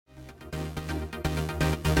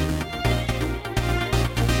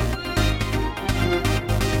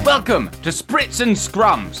Welcome to Spritz and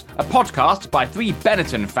Scrums, a podcast by three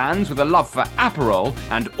Benetton fans with a love for Aperol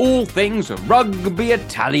and all things rugby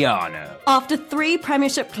Italiano. After 3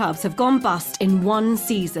 Premiership clubs have gone bust in one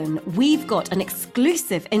season, we've got an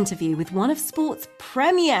exclusive interview with one of sport's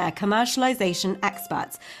premier commercialisation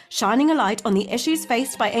experts, shining a light on the issues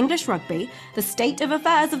faced by English rugby, the state of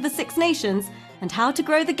affairs of the Six Nations, and how to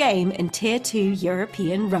grow the game in Tier 2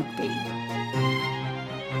 European rugby.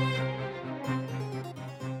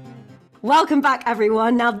 Welcome back,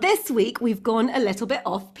 everyone. Now, this week, we've gone a little bit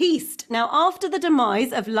off-piste. Now, after the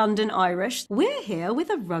demise of London Irish, we're here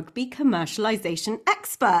with a rugby commercialisation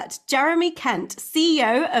expert, Jeremy Kent,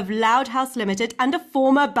 CEO of Loud House Limited and a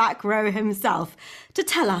former back row himself, to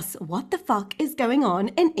tell us what the fuck is going on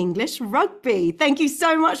in English rugby. Thank you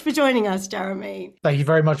so much for joining us, Jeremy. Thank you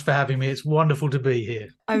very much for having me. It's wonderful to be here.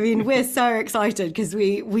 I mean, we're so excited because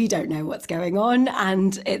we don't know what's going on,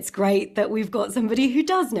 and it's great that we've got somebody who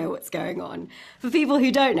does know what's going on. For people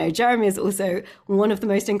who don't know, Jeremy is also one of the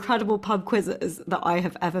most incredible pub quizzes that I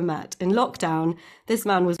have ever met. In lockdown, this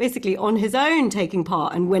man was basically on his own taking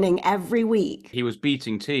part and winning every week. He was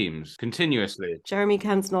beating teams continuously. Jeremy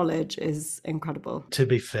Kent's knowledge is incredible. To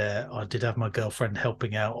be fair, I did have my girlfriend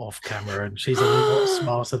helping out off camera, and she's a little lot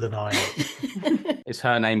smarter than I am. Is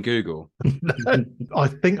her name Google? I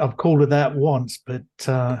think I've called her that once, but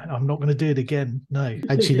I'm not going to do it again. No.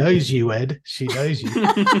 And she knows you, Ed. She knows you.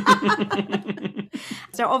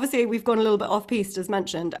 So obviously we've gone a little bit off-piste, as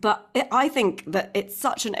mentioned, but I think that it's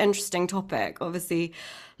such an interesting topic. Obviously,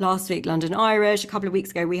 last week, London Irish. A couple of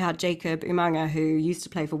weeks ago, we had Jacob Umanga, who used to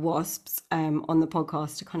play for Wasps, on the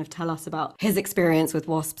podcast to kind of tell us about his experience with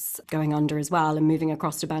Wasps going under as well and moving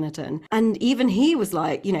across to Benetton. And even he was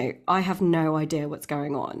like, you know, I have no idea what's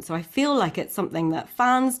going on. So I feel like it's something that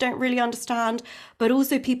fans don't really understand, but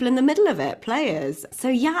also people in the middle of it, players. So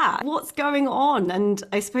yeah, what's going on? And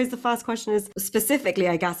I suppose the first question is specifically,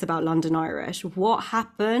 I guess, about London Irish. What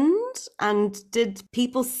happened? And did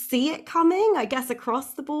people see it coming, I guess,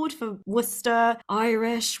 across the board for Worcester,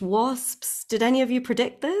 Irish, Wasps? Did any of you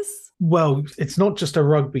predict this? Well, it's not just a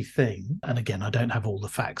rugby thing. And again, I don't have all the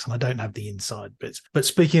facts and I don't have the inside bits. But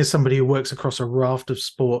speaking as somebody who works across a raft of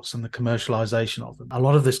sports and the commercialisation of them, a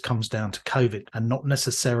lot of this comes down to COVID and not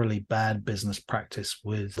necessarily bad business practice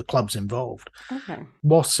with the clubs involved. Okay.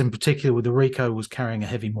 Wasps in particular with the Rico was carrying a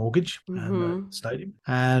heavy mortgage and the stadium.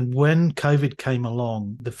 And when COVID came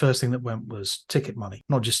along, the first thing that went was ticket money,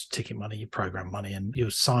 not just ticket money, your program money and your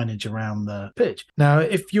signage around the pitch. Now,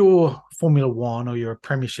 if you're Formula One or you're a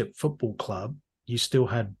Premiership football club, you still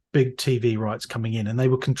had big TV rights coming in and they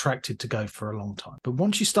were contracted to go for a long time. But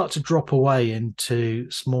once you start to drop away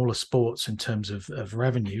into smaller sports in terms of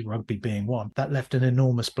revenue, rugby being one, that left an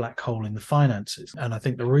enormous black hole in the finances. And I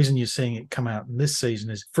think the reason you're seeing it come out in this season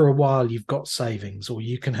is for a while you've got savings, or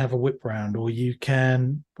you can have a whip round, or you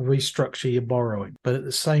can restructure your borrowing. But at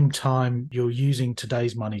the same time, you're using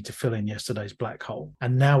today's money to fill in yesterday's black hole.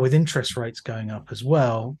 And now with interest rates going up as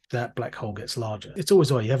well, that black hole gets larger. It's always,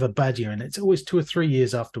 you have a bad year and it's always 2 or 3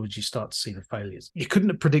 years afterwards you start to see the failures. You couldn't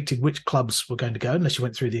have predicted which clubs were going to go unless you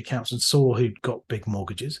went through the accounts and saw who'd got big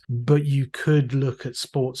mortgages. But you could look at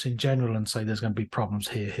sports in general and say there's going to be problems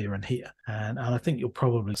here, here and here. And I think you'll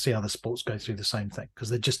probably see other sports go through the same thing because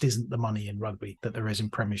there just isn't the money in rugby that there is in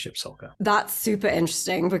Premiership soccer. That's super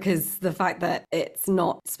interesting because the fact that it's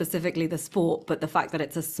not specifically the sport, but the fact that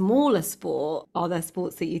it's a smaller sport, are there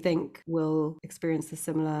sports that you think will experience a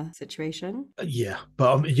similar situation? Yeah,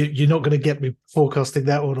 but you're not going to get me forecasting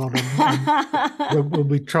that one on when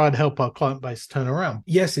we try and help our client base turn around.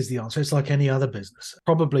 Yes is the answer. It's like any other business.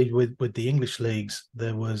 Probably with the English leagues,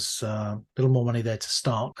 there was a little more money there to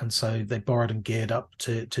start. And so they borrowed and geared up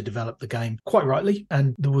to develop the game quite rightly.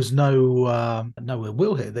 And there was no ill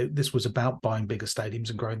will here. This was about buying bigger stadiums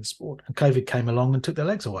and growing the sport. And COVID came along and took their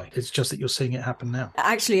legs away. It's just that you're seeing it happen now.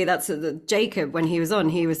 Actually, that's Jacob, when he was on,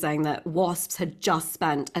 he was saying that Wasps had just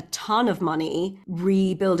spent a ton of money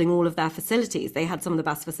rebuilding all of their facilities. They had some of the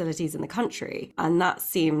best facilities in the country. And that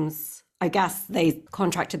seems, I guess they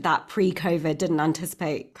contracted that pre-COVID, didn't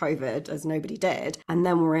anticipate COVID, as nobody did. And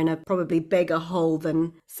then we're in a probably bigger hole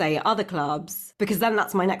than, say, other clubs. Because then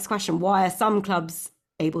that's my next question. Why are some clubs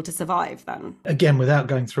able to survive then? Again, without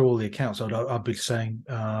going through all the accounts, I'd be saying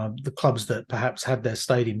the clubs that perhaps had their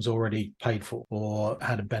stadiums already paid for or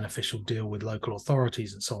had a beneficial deal with local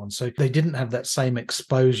authorities and so on. So they didn't have that same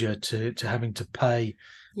exposure to having to pay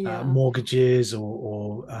mortgages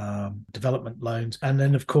or development loans. And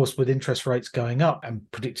then, of course, with interest rates going up and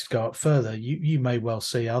predicted to go up further, you may well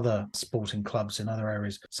see other sporting clubs in other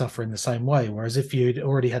areas suffering the same way. Whereas if you'd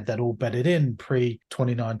already had that all bedded in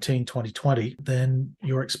pre-2019, 2020, then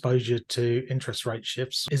your exposure to interest rate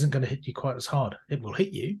shifts isn't going to hit you quite as hard. It will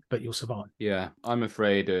hit you, but you'll survive. Yeah, I'm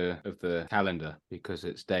afraid of the calendar because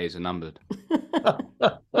its days are numbered.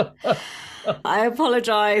 I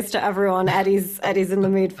apologise to everyone. Eddie's in the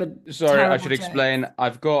mood for. Sorry, I should explain.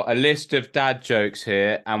 I've got a list of dad jokes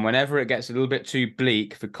here, and whenever it gets a little bit too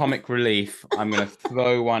bleak for comic relief, I'm going to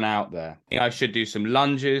throw one out there. I should do some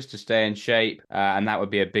lunges to stay in shape, and that would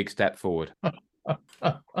be a big step forward.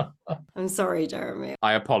 I'm sorry, Jeremy.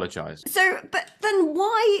 I apologise. So, but then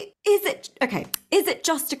why is it, okay, is it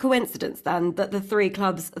just a coincidence then that the three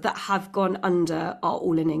clubs that have gone under are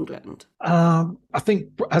all in England? I think,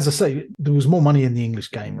 as I say, there was more money in the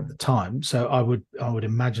English game at the time, so I would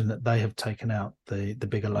imagine that they have taken out the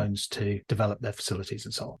bigger loans to develop their facilities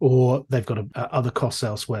and so on, or they've got other costs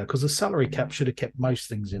elsewhere, because the salary cap should have kept most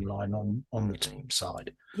things in line on the team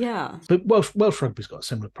side. Yeah, but Welsh rugby's got a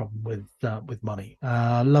similar problem with money.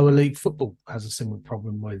 Lower league football has a similar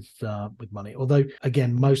problem with money. Although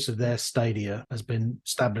again, most of their stadia has been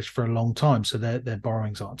established for a long time, so their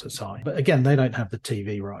borrowings aren't as high. But again, they don't have the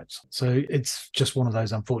TV rights, so it's just one of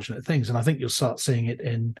those unfortunate things. And I think you'll start seeing it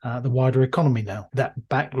in the wider economy now. That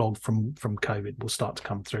backlog from COVID will start to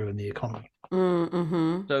come through in the economy.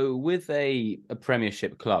 Mm-hmm. So with a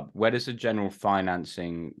Premiership club, where does the general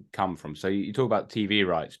financing come from? So you talk about TV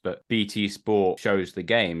rights, but BT Sport shows the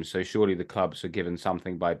game, so surely the clubs are given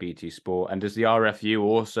something by BT Sport. And does the RFU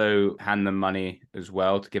also hand them money as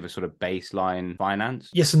well to give a sort of baseline finance?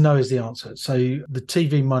 Yes and no is the answer. So the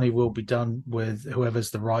TV money will be done with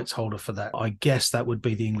whoever's the rights holder for that. I guess that would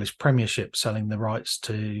be the English Premiership selling the rights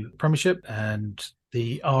to Premiership, and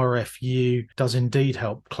the RFU does indeed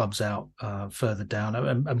help clubs out further down,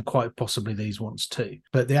 and quite possibly these ones too.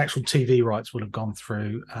 But the actual TV rights would have gone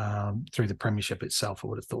through the Premiership itself, I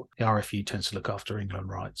would have thought. The RFU tends to look after England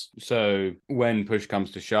rights. So when push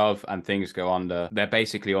comes to shove and things go under, they're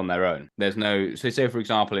basically on their own. There's no... So say, for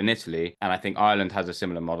example, in Italy, and I think Ireland has a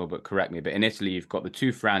similar model, but correct me, but in Italy, you've got the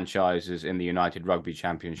two franchises in the United Rugby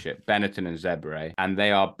Championship, Benetton and Zebre, and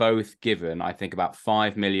they are both given, I think, about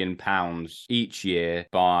 £5 million each year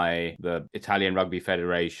by the Italian Rugby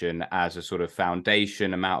Federation as a sort of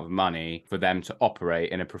foundation amount of money for them to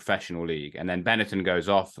operate in a professional league. And then Benetton goes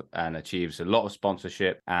off and achieves a lot of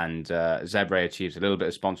sponsorship, and Zebre achieves a little bit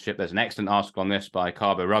of sponsorship. There's an excellent article on this by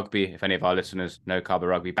Carbo Rugby. If any of our listeners know Carbo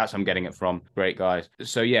Rugby, that's where I'm getting it from. Great guys.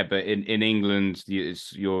 So yeah, but in England,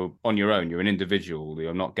 you're on your own. You're an individual.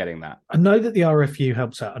 You're not getting that. I know that the RFU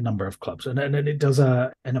helps out a number of clubs, and it does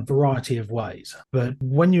in a variety of ways. But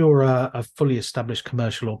when you're a fully established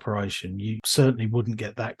commercial operation, you certainly wouldn't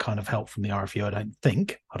get that kind of help from the RFU, I don't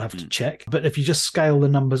think. I'd have to check. But if you just scale the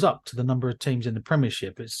numbers up to the number of teams in the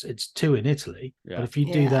Premiership, it's 2 in Italy. Yeah. But if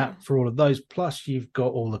you do that for all of those, plus you've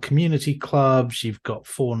got all the community clubs, you've got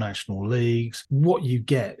 4 national leagues, what you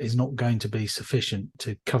get is not going to be sufficient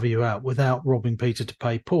to cover you out without robbing Peter to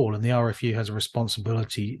pay Paul. And the RFU has a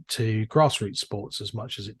responsibility to grassroots sports as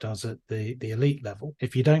much as it does at the elite level.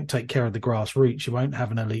 If you don't take care of the grassroots, you won't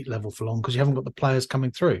have an elite level for long because you haven't got the players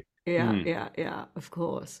coming through. Yeah, of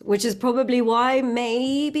course. Which is probably why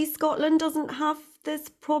maybe Scotland doesn't have this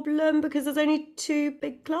problem, because there's only 2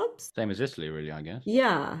 big clubs. Same as Italy, really, I guess.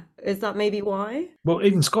 Yeah. Is that maybe why? Well,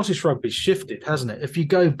 even Scottish rugby's shifted, hasn't it? If you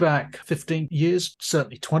go back 15 years,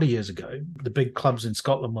 certainly 20 years ago, the big clubs in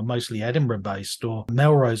Scotland were mostly Edinburgh-based or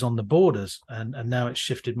Melrose on the borders, and now it's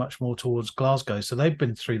shifted much more towards Glasgow. So they've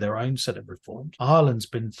been through their own set of reforms. Ireland's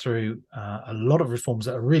been through a lot of reforms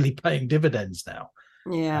that are really paying dividends now.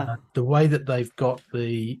 Yeah. The way that they've got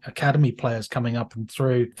the academy players coming up and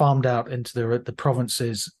through, farmed out into the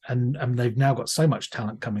provinces, and they've now got so much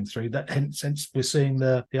talent coming through that hence we're seeing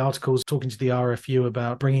the articles talking to the RFU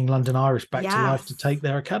about bringing London Irish back to life to take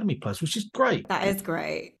their academy players, which is great. That is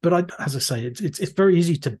great. But as I say, it's very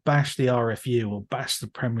easy to bash the RFU or bash the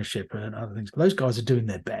Premiership and other things. Those guys are doing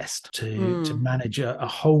their best to manage a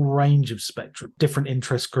whole range of spectrum, different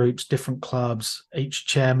interest groups, different clubs. Each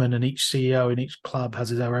chairman and each CEO in each club has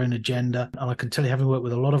their own agenda. And I can tell you, having worked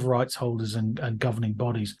with a lot of rights holders and governing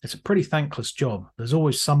bodies, it's a pretty thankless job. There's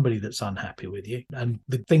always somebody that's unhappy with you. And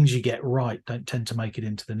the things you get right don't tend to make it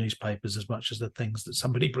into the newspapers as much as the things that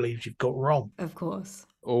somebody believes you've got wrong. Of course.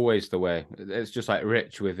 Always the way. It's just like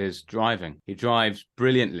Rich with his driving. He drives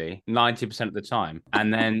brilliantly 90% of the time,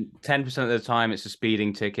 and then 10% of the time it's a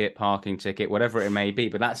speeding ticket, parking ticket, whatever it may be.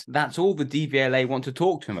 But that's all the DVLA want to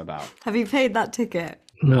talk to him about. Have you paid that ticket?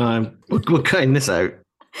 No, we're cutting this out.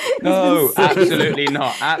 No, absolutely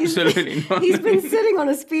not. Absolutely not. He's been sitting on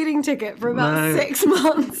a speeding ticket for about 6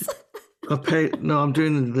 months. I'm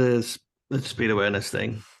doing the speed awareness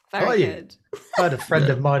thing. Very good. I had a friend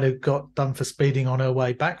of mine who got done for speeding on her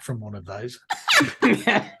way back from one of those.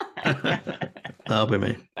 That'll be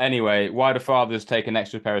me. Anyway, why do fathers take an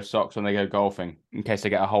extra pair of socks when they go golfing in case they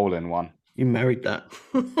get a hole in one? You married that.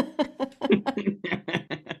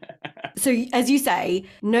 So, as you say,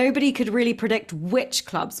 nobody could really predict which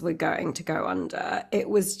clubs were going to go under. It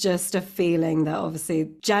was just a feeling that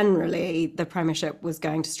obviously, generally, the Premiership was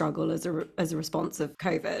going to struggle as a response of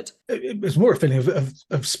COVID. It was more a feeling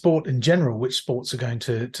of sport in general, which sports are going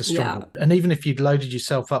to struggle. Yeah. And even if you'd loaded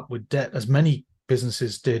yourself up with debt, as many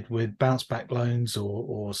businesses did with bounce back loans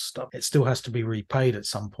or stuff, it still has to be repaid at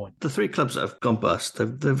some point. The 3 clubs that have gone bust,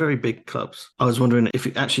 they're very big clubs. I was wondering if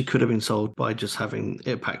it actually could have been sold by just having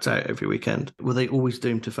it packed out every weekend. Were they always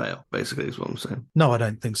doomed to fail, basically, is what I'm saying? No, I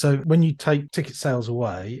don't think so. When you take ticket sales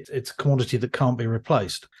away, it's a commodity that can't be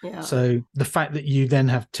replaced. Yeah. So the fact that you then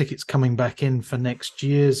have tickets coming back in for next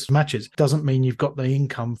year's matches doesn't mean you've got the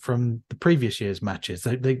income from the previous year's matches.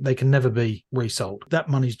 They can never be resold. That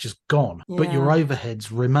money's just gone. Yeah. But your overheads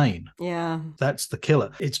remain. Yeah. That's the killer.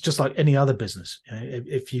 It's just like any other business. You know,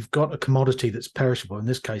 if you've got a commodity that's perishable, in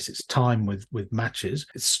this case it's time with matches,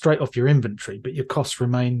 it's straight off your inventory, but your costs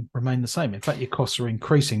remain the same. In fact, your costs are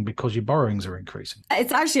increasing because your borrowings are increasing.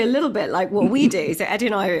 It's actually a little bit like what we do. So Eddie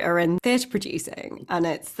and I are in theatre producing, and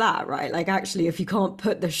it's that, right? Like, actually, if you can't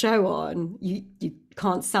put the show on, you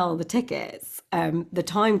can't sell the tickets. The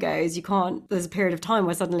time goes, there's a period of time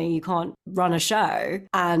where suddenly you can't run a show,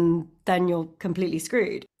 and then you're completely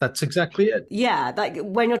screwed. That's exactly it. Yeah, like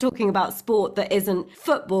when you're talking about sport that isn't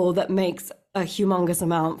football, that makes a humongous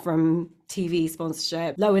amount from TV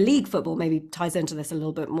sponsorship. Lower league football maybe ties into this a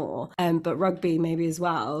little bit more, but rugby maybe as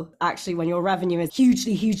well. Actually, when your revenue is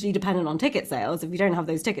hugely, hugely dependent on ticket sales, if you don't have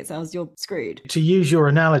those ticket sales, you're screwed. To use your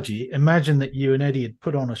analogy, imagine that you and Eddie had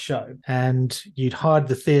put on a show and you'd hired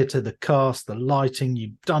the theatre, the cast, the lighting,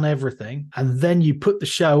 you'd done everything, and then you put the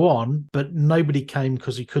show on, but nobody came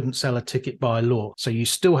because you couldn't sell a ticket by law. So you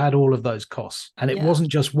still had all of those costs. And it wasn't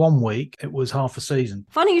just 1 week, it was half a season.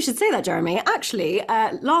 Funny you should say that, Jeremy. Actually,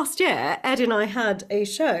 last year, Eddie and I had a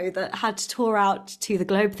show that had to tour out to the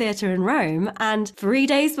Globe Theatre in Rome, and 3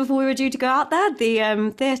 days before we were due to go out there,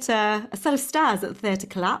 the theatre, a set of stairs at the theatre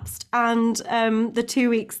collapsed, and the 2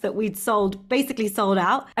 weeks that we'd basically sold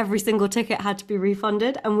out, every single ticket had to be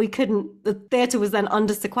refunded, and the theatre was then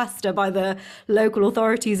under sequester by the local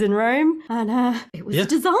authorities in Rome, and it was a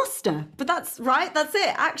disaster. But that's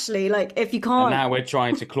it, actually. Like, if you can't... And now we're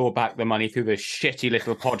trying to claw back the money through this shitty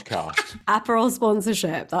little podcast. Aperol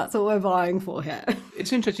sponsorship, that's what we're vying for here.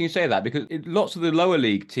 It's interesting you say that, because lots of the lower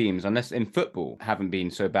league teams, unless in football, haven't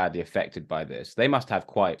been so badly affected by this. They must have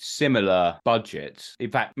quite similar budgets,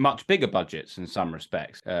 in fact, much bigger budgets in some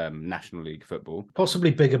respects, National League football.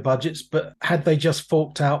 Possibly bigger budgets, but had they just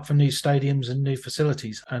forked out for new stadiums and new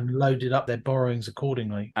facilities and loaded up their borrowings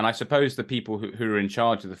accordingly? And I suppose the people who are in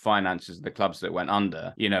charge of the finances of the clubs that went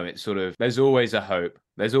under, it's sort of, there's always a hope.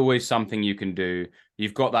 There's always something you can do.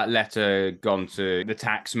 You've got that letter gone to the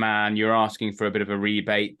tax man. You're asking for a bit of a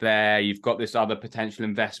rebate there. You've got this other potential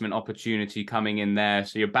investment opportunity coming in there.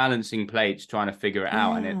 So you're balancing plates, trying to figure it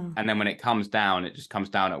out. And then when it comes down, it just comes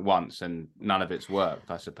down at once, and none of it's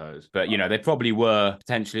worked, I suppose. But, they probably were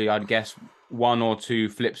potentially, I'd guess, 1 or 2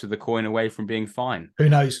 flips of the coin away from being fine. Who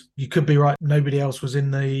knows? You could be right. Nobody else was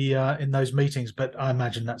in those meetings, but I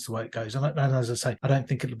imagine that's the way it goes. And as I say, I don't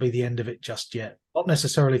think it'll be the end of it just yet. Not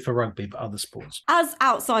necessarily for rugby, but other sports. As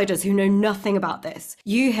outsiders who know nothing about this,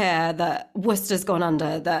 you hear that Worcester's gone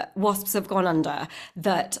under, that Wasps have gone under,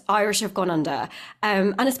 that Irish have gone under.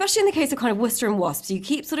 And especially in the case of kind of Worcester and Wasps, you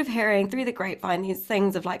keep sort of hearing through the grapevine these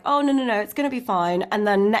things of like, oh, no, it's going to be fine. And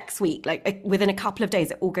then next week, like within a couple of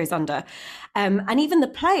days, it all goes under. And even the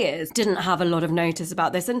players didn't have a lot of notice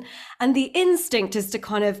about this. And the instinct is to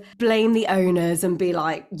kind of blame the owners and be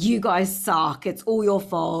like, you guys suck. It's all your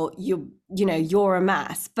fault. You're a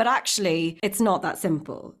mess. But actually, it's not that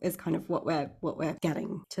simple, is kind of what we're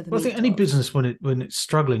getting to the Well, I think any business, when it's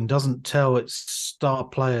struggling, doesn't tell its star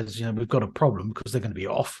players, we've got a problem, because they're going to be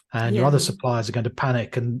off, and your other suppliers are going to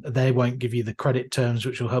panic, and they won't give you the credit terms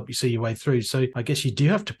which will help you see your way through. So I guess you do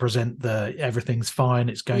have to present everything's fine,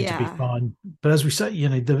 it's going to be fine. But as we say,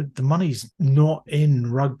 the money's not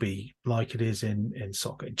in rugby like it is in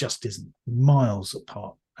soccer. It just isn't. Miles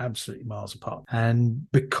apart. absolutely miles apart. And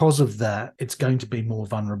because of that, it's going to be more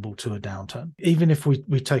vulnerable to a downturn. Even if we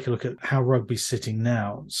take a look at how rugby's sitting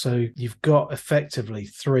now, so you've got effectively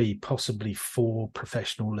 3, possibly 4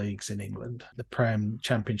 professional leagues in England, the Prem,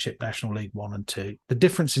 Championship, National League 1 and 2. The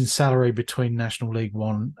difference in salary between National League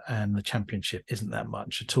 1 and the Championship isn't that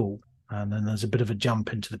much at all. And then there's a bit of a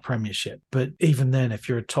jump into the Premiership. But even then, if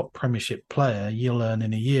you're a top Premiership player, you'll earn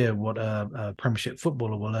in a year what a Premiership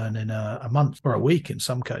footballer will earn in a month or a week in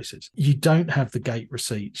some cases. You don't have the gate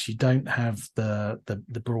receipts. You don't have the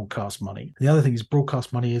broadcast money. The other thing is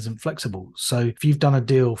broadcast money isn't flexible. So if you've done a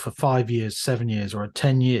deal for 5 years, 7 years, or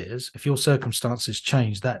 10 years, if your circumstances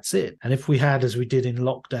change, that's it. And if we had, as we did in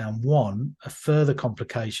lockdown 1, a further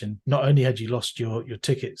complication, not only had you lost your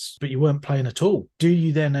tickets, but you weren't playing at all. Do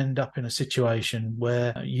you then end up in a situation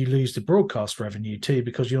where you lose the broadcast revenue too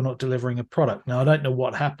because you're not delivering a product? Now, I don't know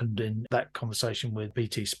what happened in that conversation with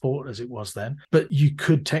BT Sport as it was then, but you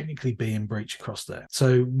could technically be in breach across there.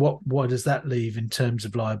 So what does that leave in terms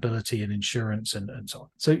of liability and insurance and so on?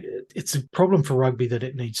 So it's a problem for rugby that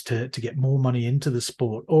it needs to get more money into the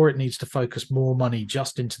sport, or it needs to focus more money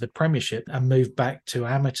just into the Premiership and move back to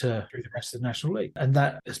amateur through the rest of the National League. And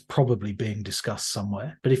that is probably being discussed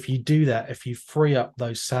somewhere. But if you do that, if you free up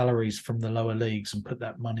those salaries from the lower leagues and put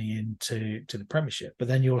that money into the Premiership, but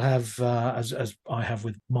then you'll have, as I have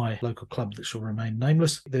with my local club that shall remain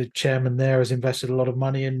nameless, the chairman there has invested a lot of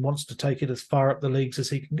money and wants to take it as far up the leagues as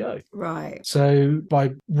he can go. Right. So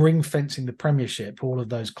by ring fencing the Premiership, all of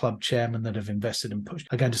those club chairmen that have invested and pushed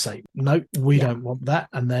are going to say, no, we don't want that,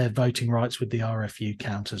 and their voting rights with the RFU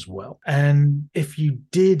count as well. And if you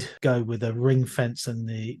did go with a ring fence and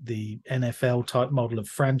the NFL type model of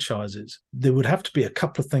franchises, there would have to be a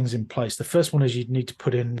couple of things in place. The first one is you'd need to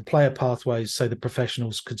put in player pathways so the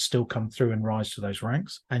professionals could still come through and rise to those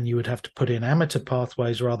ranks. And you would have to put in amateur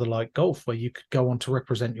pathways, rather like golf, where you could go on to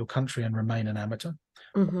represent your country and remain an amateur.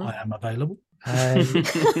 Mm-hmm. I am available.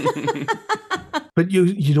 But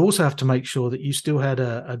you'd also have to make sure that you still had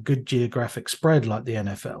a good geographic spread like the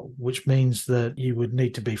NFL, which means that you would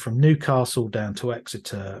need to be from Newcastle down to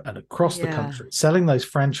Exeter and across the country, selling those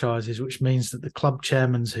franchises, which means that the club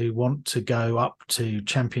chairmen who want to go up to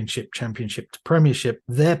championship to Premiership,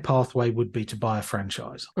 their pathway would be to buy a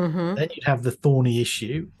franchise. Mm-hmm. Then you'd have the thorny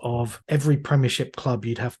issue of every Premiership club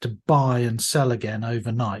you'd have to buy and sell again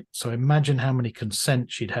overnight. So imagine how many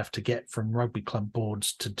consents you'd have to get from rugby club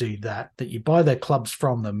boards to do that you buy their clubs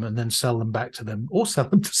from them and then sell them back to them, or sell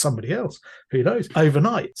them to somebody else, who knows,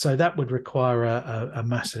 overnight. So that would require a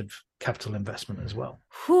massive capital investment as well.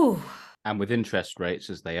 Whew. And with interest rates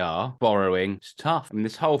as they are, borrowing is tough. I mean,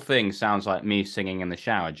 this whole thing sounds like me singing in the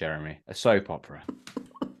shower, Jeremy, a soap opera.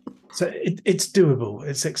 So it's doable.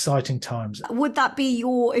 It's exciting times. Would that be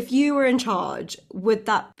if you were in charge, would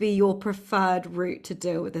that be your preferred route to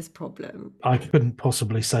deal with this problem? I couldn't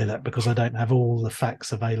possibly say that because I don't have all the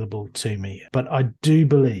facts available to me. But I do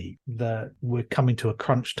believe that we're coming to a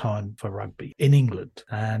crunch time for rugby in England,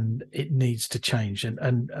 and it needs to change.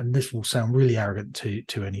 And this will sound really arrogant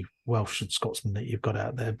to any Welsh and Scotsman that you've got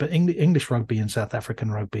out there, but English rugby and South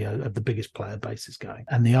African rugby are the biggest player bases going,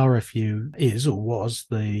 and the RFU is or was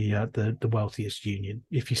the wealthiest union.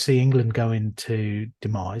 If you see England go into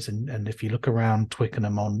demise, and if you look around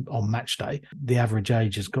Twickenham on match day, the average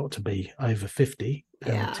age has got to be over 50.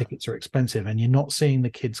 And the tickets are expensive, and you're not seeing the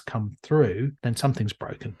kids come through, then something's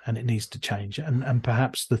broken and it needs to change. And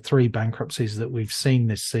perhaps the 3 bankruptcies that we've seen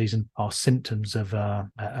this season are symptoms of a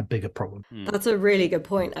bigger problem. That's a really good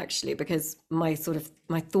point, actually, because my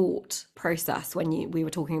thought process when we were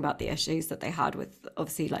talking about the issues that they had with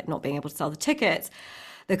obviously like not being able to sell the tickets,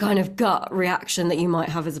 the kind of gut reaction that you might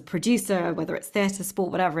have as a producer, whether it's theatre,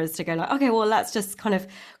 sport, whatever, is to go like, okay, well, let's just kind of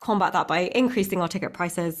combat that by increasing our ticket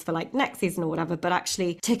prices for like next season or whatever. But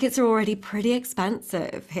actually, tickets are already pretty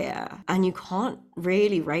expensive here, and you can't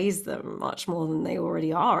really raise them much more than they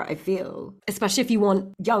already are, I feel, especially if you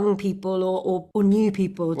want young people or new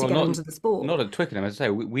people to get into the sport. Not at Twickenham. As I say,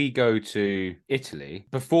 we go to Italy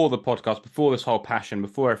before the podcast, before this whole passion,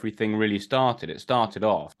 before everything really started. It started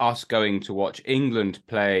off us going to watch England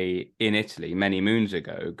play in Italy many moons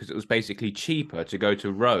ago, because it was basically cheaper to go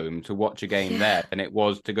to Rome to watch a game there than it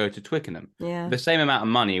was to go to Twickenham. Yeah. The same amount of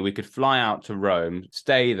money, we could fly out to Rome,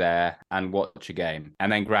 stay there and watch a game.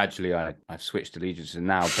 And then gradually I've switched allegiances, and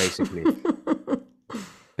now basically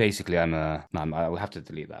I will have to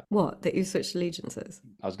delete that. What? That you switched allegiances?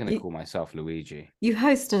 I was going to call myself Luigi. You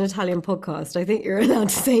host an Italian podcast. I think you're allowed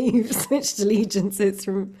to say you've switched allegiances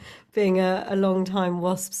from being a long-time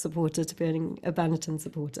Wasp supporter to being a Benetton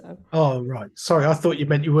supporter. Oh, right. Sorry, I thought you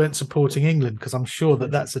meant you weren't supporting England, because I'm sure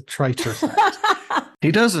that's a traitorous act.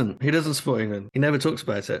 He doesn't. He doesn't support England. He never talks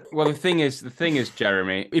about it. Well, the thing is,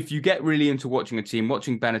 Jeremy, if you get really into watching a team,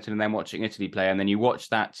 watching Benetton and then watching Italy play, and then you watch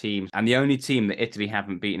that team, and the only team that Italy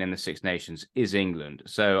haven't beaten in the Six Nations is England.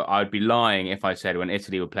 So I'd be lying if I said when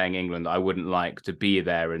Italy were playing England, I wouldn't like to be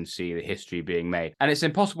there and see the history being made. And it's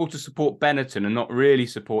impossible to support Benetton and not really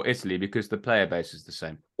support Italy because the player base is the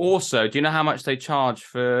same. Also, do you know how much they charge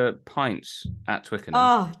for pints at Twickenham?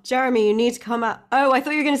 Oh, Jeremy, you need to come out. Oh, I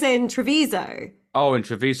thought you were going to say in Treviso. Oh, in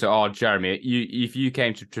Treviso. Oh, Jeremy, if you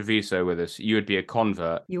came to Treviso with us, you would be a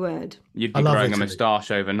convert. You would. You'd I be love growing a Italy.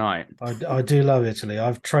 moustache overnight. I do love Italy.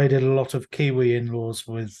 I've traded a lot of Kiwi in-laws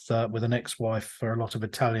with an ex-wife for a lot of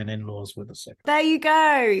Italian in-laws with us. There you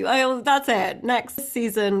go. Oh, that's it. Next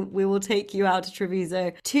season, we will take you out to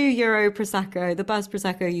Treviso. €2 Prosecco, the best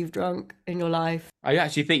Prosecco you've drunk in your life. I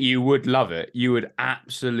actually think you would love it. You would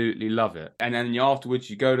absolutely love it. And then afterwards,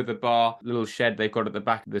 you go to the bar, little shed they've got at the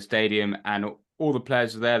back of the stadium, and all the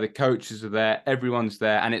players are there, the coaches are there, everyone's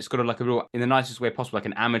there, and it's got like a real, in the nicest way possible, like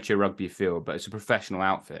an amateur rugby feel, but it's a professional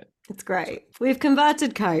outfit. It's great. We've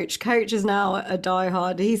converted Coach. Coach is now a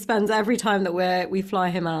diehard. He spends every time that we fly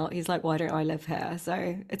him out, he's like, why don't I live here?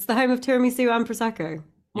 So it's the home of tiramisu and Prosecco.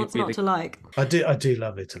 What's not to like? I do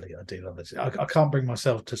love Italy. I do love it. I can't bring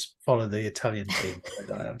myself to follow the Italian team.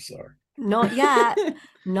 I am sorry. Not yet.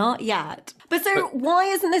 Not yet. But so why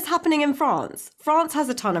isn't this happening in France? France has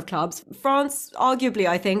a ton of clubs. France, arguably,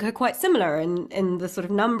 I think, are quite similar in the sort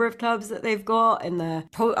of number of clubs that they've got.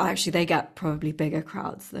 Actually, they get probably bigger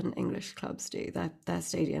crowds than English clubs do. Their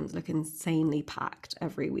stadiums look insanely packed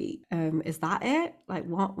every week. Is that it? Like,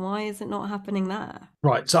 why is it not happening there?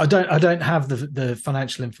 Right. So I don't have the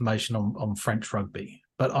financial information on French rugby.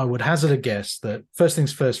 But I would hazard a guess that first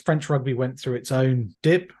things first, French rugby went through its own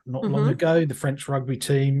dip not long ago. The French rugby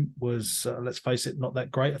team was, let's face it, not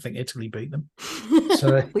that great. I think Italy beat them.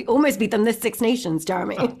 So we almost beat them this Six Nations,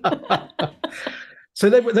 Jeremy.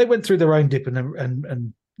 So they went through their own dip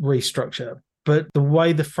and restructure. But the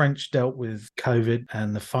way the French dealt with COVID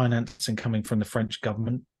and the financing coming from the French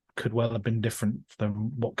government could well have been different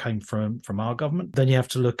than what came from our government. Then you have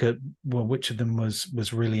to look at, well, which of them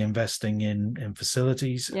was really investing in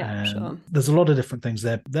facilities. Yeah, and sure. There's a lot of different things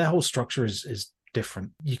there. Their whole structure is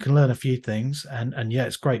different. You can learn a few things, and yeah,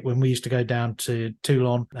 it's great. When we used to go down to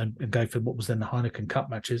Toulon and go for what was then the Heineken Cup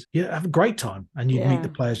matches, yeah, have a great time, and you'd meet the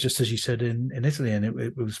players just as you said in Italy, and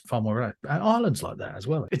it was far more relaxed. And Ireland's like that as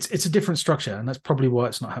well. It's a different structure, and that's probably why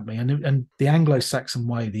it's not happening. And the Anglo-Saxon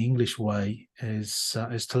way, the English way, is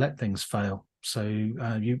to let things fail. So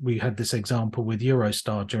we had this example with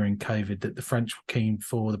Eurostar during COVID that the French were keen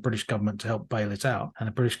for the British government to help bail it out. And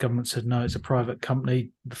the British government said, no, it's a private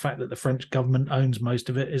company. The fact that the French government owns most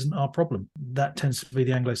of it isn't our problem. That tends to be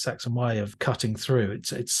the Anglo-Saxon way of cutting through.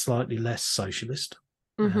 It's slightly less socialist.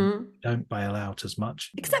 Don't bail out as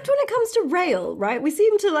much. Except when it comes to rail, right? We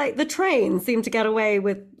seem to the trains seem to get away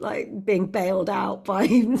with being bailed out by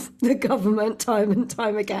the government time and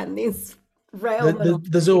time again. These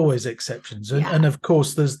there's always exceptions, and of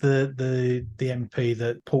course there's the MP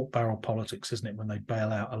that pork barrel politics, isn't it, when they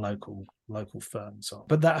bail out a local firm. So,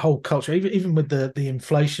 but that whole culture, even with the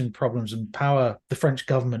inflation problems and power, the French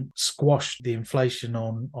government squashed the inflation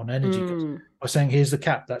on energy by saying, here's the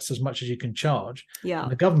cap, that's as much as you can charge. Yeah,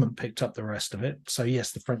 and the government picked up the rest of it. So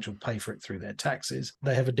yes, the French will pay for it through their taxes.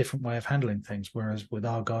 They have a different way of handling things, whereas with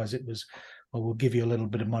our guys it was, well, we'll give you a little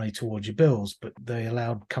bit of money towards your bills, but they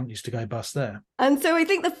allowed companies to go bust there. And so I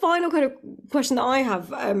think the final kind of question that I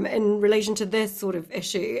have in relation to this sort of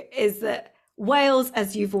issue is that Wales,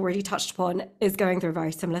 as you've already touched upon, is going through a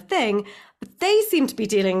very similar thing, but they seem to be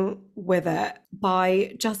dealing with it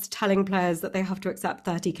by just telling players that they have to accept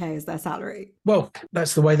 30k as their salary. Well,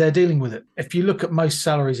 that's the way they're dealing with it. If you look at most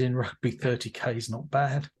salaries in rugby, 30k is not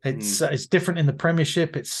bad. It's different in the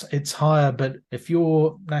Premiership. It's higher, but if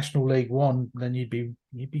you're National League One, then you'd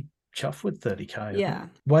be chuffed with 30k. Yeah.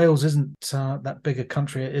 Wales isn't that big a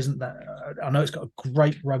country. It isn't that. I know it's got a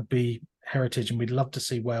great rugby heritage, and we'd love to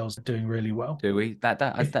see Wales doing really well. Do we?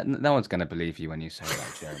 That no one's going to believe you when you say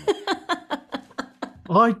that, Jeremy.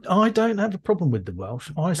 I don't have a problem with the Welsh.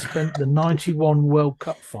 I spent the 91 World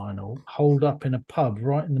Cup final holed up in a pub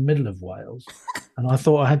right in the middle of Wales, and I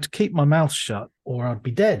thought I had to keep my mouth shut or I'd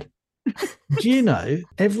be dead. Do you know,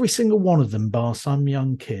 every single one of them, bar some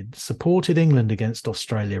young kid, supported England against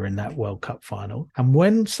Australia in that World Cup final. And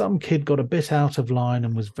when some kid got a bit out of line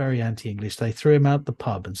and was very anti-English, they threw him out the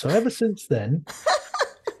pub. And so ever since then,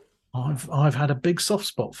 I've had a big soft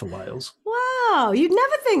spot for Wales. Wow, you'd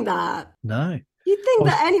never think that. No. You'd think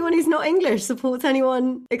that anyone who's not English supports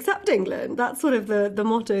anyone except England. That's sort of the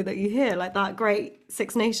motto that you hear, like that great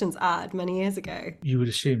Six Nations ad many years ago. You would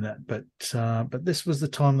assume that, but this was the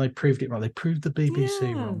time they proved it right. They proved the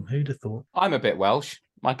BBC wrong. Who'd have thought? I'm a bit Welsh.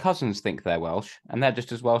 My cousins think they're Welsh, and they're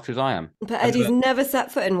just as Welsh as I am. But Eddie's never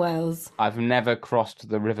set foot in Wales. I've never crossed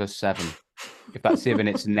the River Severn. If that's even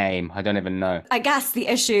its name, I don't even know. I guess the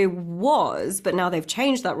issue was, but now they've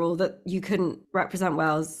changed that rule, that you couldn't represent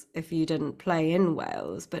Wales if you didn't play in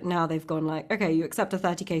Wales. But now they've gone like, okay, you accept a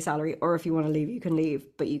 30k salary, or if you want to leave, you can leave,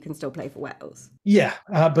 but you can still play for Wales. Yeah,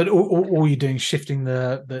 but all you're doing is shifting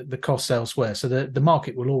the costs elsewhere. So the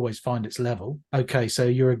market will always find its level. Okay, so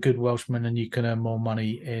you're a good Welshman and you can earn more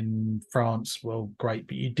money in France. Well, great,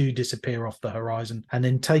 but you do disappear off the horizon. And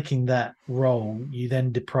in taking that role, you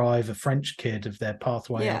then deprive a French kid of their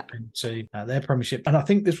pathway up into their Premiership. And I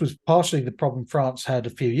think this was partially the problem France had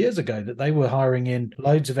a few years ago, that they were hiring in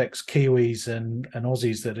loads of ex-Kiwis and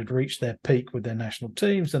Aussies that had reached their peak with their national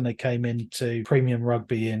teams, and they came into premium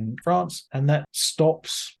rugby in France, and that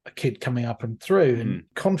stops a kid coming up and through. And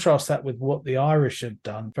contrast that with what the Irish have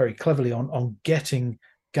done very cleverly on getting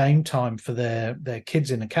game time for their kids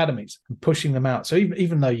in academies and pushing them out. So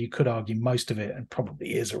even though you could argue most of it, and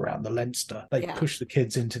probably is around the Leinster, they push the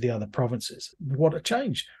kids into the other provinces. What a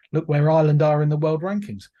change. Look where Ireland are in the world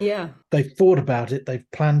rankings. Yeah. They've thought about it, they've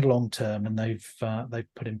planned long term, and they've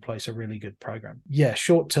put in place a really good program. Yeah,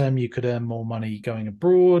 short term you could earn more money going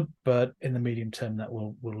abroad, but in the medium term that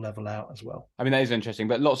will level out as well. I mean, that is interesting,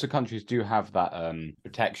 but lots of countries do have that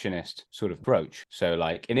protectionist sort of approach. So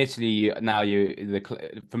like in Italy now,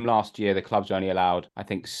 from last year, the clubs only allowed, I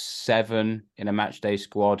think, 7 in a match day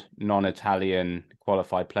squad, non-Italian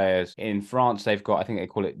qualified players. In France, they've got, I think they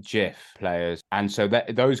call it GIF players. And so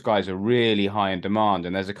those guys are really high in demand.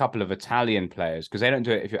 And there's a couple of Italian players, because they don't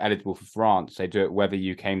do it if you're eligible for France. They do it whether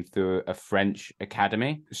you came through a French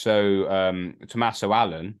academy. So Tommaso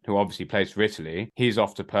Allen, who obviously plays for Italy, he's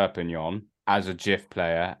off to Perpignan as a GIF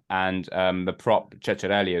player, and the prop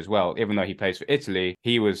Ceccarelli as well. Even though he plays for Italy,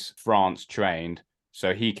 he was France trained,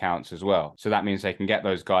 so he counts as well. So that means they can get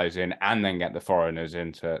those guys in and then get the foreigners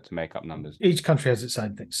in to make up numbers. Each country has its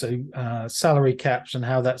own thing. So salary caps and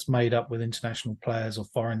how that's made up with international players or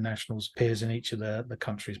foreign nationals appears in each of the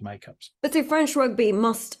countries' makeups. But so French rugby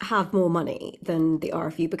must have more money than the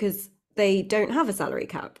RFU because they don't have a salary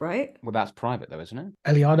cap, right? Well, that's private though, isn't it?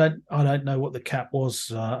 Ellie, I don't know what the cap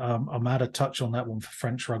was. I'm out of touch on that one for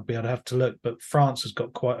French rugby. I'd have to look, but France has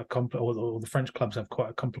got quite or the French clubs have quite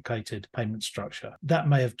a complicated payment structure. That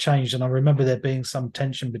may have changed, and I remember there being some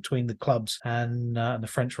tension between the clubs and the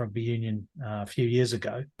French Rugby Union a few years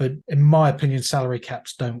ago. But in my opinion, salary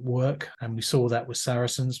caps don't work, and we saw that with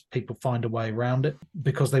Saracens. People find a way around it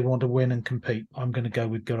because they want to win and compete. I'm going to go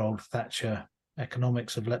with good old Thatcher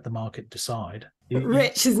economics of let the market decide.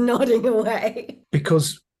 Rich is nodding away.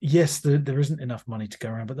 Because yes, there isn't enough money to go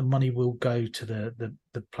around, but the money will go to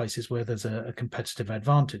the places where there's a competitive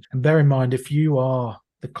advantage. And bear in mind, if you are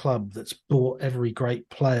the club that's bought every great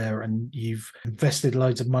player and you've invested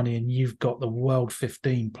loads of money and you've got the world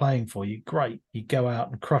 15 playing for you, great. You go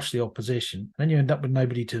out and crush the opposition, then you end up with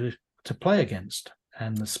nobody to play against.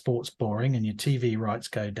 And the sport's boring and your TV rights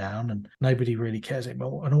go down and nobody really cares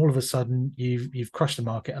anymore. And all of a sudden you've crushed the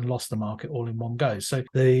market and lost the market all in one go. So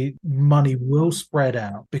the money will spread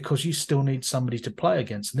out because you still need somebody to play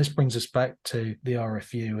against. And this brings us back to the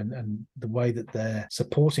RFU and the way that they're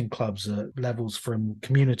supporting clubs at levels from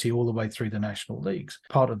community all the way through the national leagues.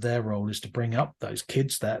 Part of their role is to bring up those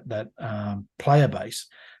kids, that player base,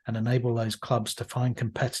 and enable those clubs to find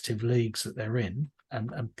competitive leagues that they're in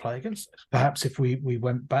and play against it. Perhaps if we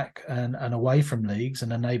went back and away from leagues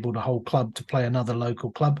and enabled a whole club to play another local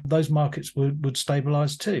club, those markets would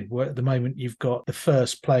stabilise too. Where at the moment you've got the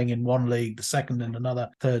first playing in one league, the second in another,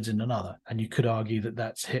 thirds in another. And you could argue that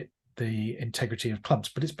that's hit the integrity of clubs,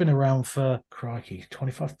 but it's been around for, crikey,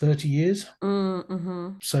 25, 30 years.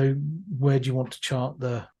 Mm-hmm. So where do you want to chart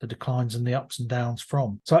the declines and the ups and downs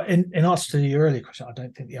from? So in answer to your earlier question, I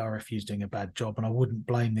don't think the RFU is doing a bad job, and I wouldn't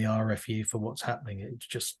blame the RFU for what's happening. It's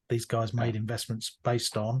just these guys made investments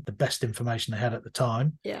based on the best information they had at the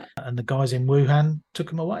time. Yeah. And the guys in Wuhan took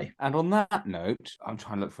them away. And on that note, I'm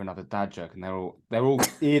trying to look for another dad joke, and they're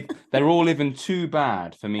all even too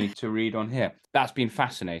bad for me to read on here. That's been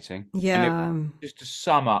fascinating. Yeah. Just to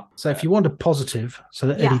sum up. So if you want a positive, so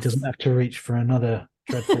that Eddie doesn't have to reach for another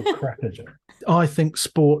dreadful crackerjack. I think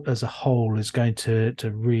sport as a whole is going to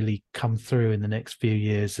really come through in the next few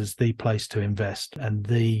years as the place to invest and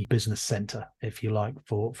the business center, if you like,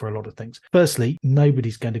 for a lot of things. Firstly,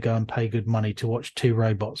 nobody's going to go and pay good money to watch two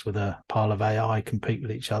robots with a pile of AI compete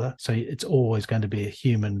with each other. So it's always going to be a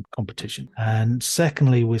human competition. And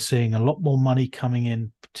secondly, we're seeing a lot more money coming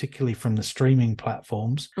in, particularly from the streaming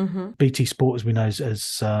platforms. BT Sport, as we know,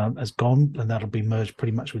 has gone, and that'll be merged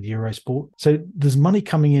pretty much with Eurosport. So there's money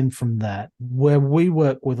coming in from that. Where we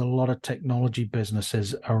work with a lot of technology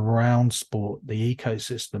businesses around sport, the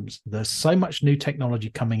ecosystems, there's so much new technology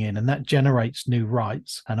coming in, and that generates new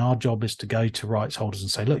rights. And our job is to go to rights holders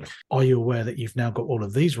and say, look, are you aware that you've now got all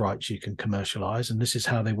of these rights you can commercialize, and this is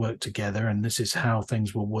how they work together, and this is how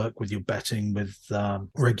things will work with your betting, with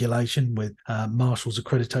regulation, with marshals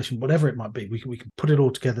accreditation, whatever it might be. We can put it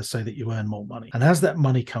all together so that you earn more money. And as that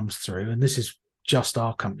money comes through, and this is just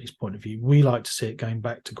our company's point of view, we like to see it going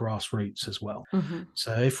back to grassroots as well.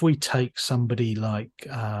 So if we take somebody like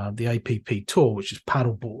the APP Tour, which is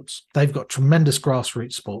paddle boards, they've got tremendous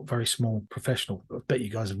grassroots sport, very small professional. I bet you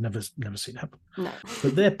guys have never seen it happen. No.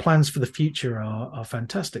 But their plans for the future are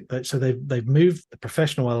fantastic. So they've moved the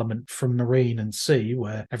professional element from marine and sea,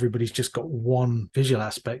 where everybody's just got one visual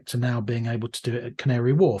aspect, to now being able to do it at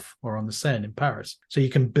Canary Wharf or on the Seine in Paris. So you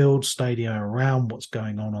can build stadia around what's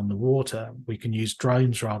going on the water. We can use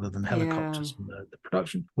drones rather than helicopters in the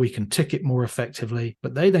production. We can ticket more effectively,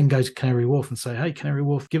 but they then go to Canary Wharf and say, hey, Canary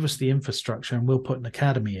Wharf, give us the infrastructure and we'll put an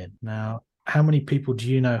academy in. Now, how many people do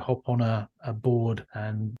you know hop on a board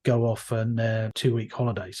and go off on their 2-week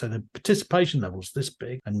holiday? So the participation level's this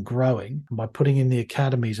big and growing. And by putting in the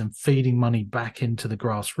academies and feeding money back into the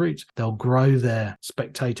grassroots, they'll grow their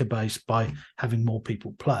spectator base by having more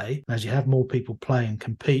people play. And as you have more people play and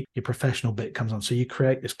compete, your professional bit comes on. So you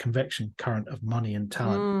create this convection current of money and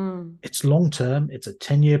talent. It's long term. It's a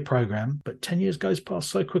 10-year program, but 10 years goes past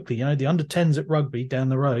so quickly. You know, the under 10s at rugby down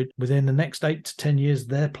the road, within the next 8 to 10 years,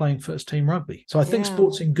 they're playing first team rugby. So I think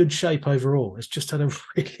sport's in good shape overall. It's just had a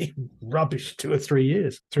really rubbish 2 or 3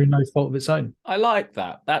 years through no fault of its own. I like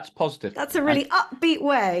that. That's positive. That's a really upbeat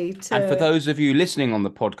way to... And for those of you listening on the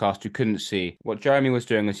podcast who couldn't see, what Jeremy was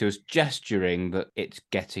doing was he was gesturing that it's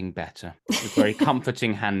getting better with very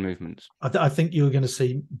comforting hand movements. I think you're going to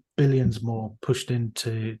see billions more pushed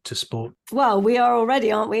into sport. Well, we are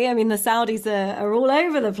already, aren't we? I mean, the Saudis are all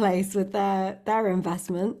over the place with their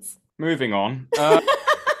investments. Moving on.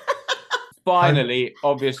 Finally,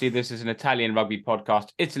 obviously, this is an Italian rugby podcast.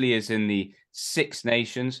 Italy is in the Six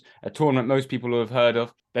Nations, a tournament most people will have heard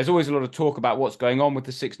of. There's always a lot of talk about what's going on with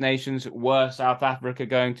the Six Nations. Were South Africa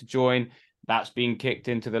going to join? That's been kicked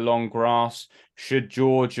into the long grass. Should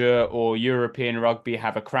Georgia or European rugby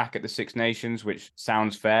have a crack at the Six Nations, which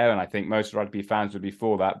sounds fair, and I think most rugby fans would be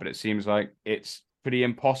for that, but it seems like it's pretty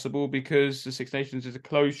impossible because the Six Nations is a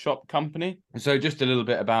closed shop company. And so just a little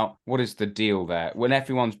bit about what is the deal there? When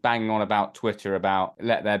everyone's banging on about Twitter about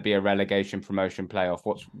let there be a relegation promotion playoff,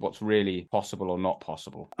 what's really possible or not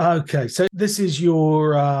possible? Okay, so this is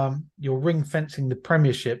your ring fencing the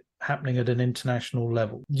Premiership happening at an international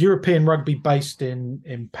level. European rugby based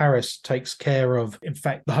in Paris takes care of, in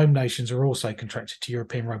fact, the home nations are also contracted to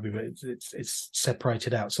European rugby, but it's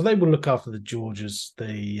separated out. So they will look after the Georgias,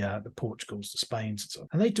 the Portugals, the Spains, and so on.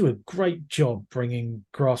 And they do a great job bringing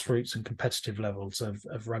grassroots and competitive levels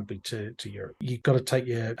of rugby to Europe. You've got to take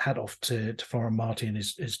your hat off to Florent Marty and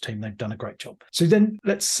his team. They've done a great job. So then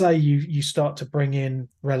let's say you start to bring in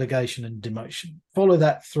relegation and demotion. Follow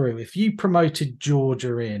that through. If you promoted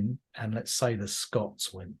Georgia in, and let's say the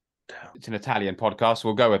Scots went down. It's an Italian podcast.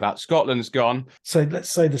 We'll go with that. Scotland's gone. So let's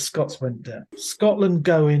say the Scots went down. Scotland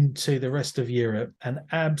go into the rest of Europe and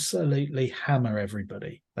absolutely hammer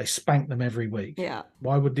everybody. They spank them every week. Yeah.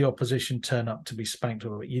 Why would the opposition turn up to be spanked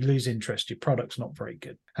all the week? You lose interest. Your product's not very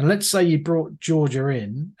good. And let's say you brought Georgia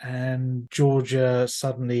in and Georgia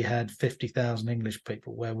suddenly had 50,000 English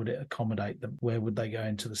people. Where would it accommodate them? Where would they go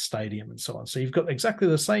into the stadium and so on? So you've got exactly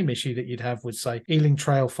the same issue that you'd have with, say, Ealing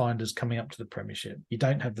Trailfinders coming up to the Premiership. You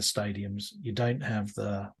don't have the stadiums. You don't have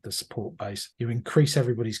the support base. You increase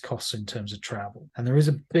everybody's costs in terms of travel. And there is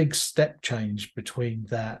a big step change between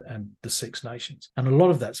that and the Six Nations. And a lot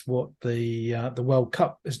of that's what the World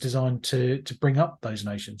Cup is designed to bring up those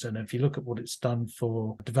nations. And if you look at what it's done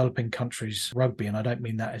for developing countries rugby, and I don't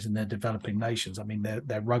mean that as in their developing nations, I mean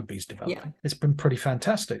their rugby's developing. Yeah. It's been pretty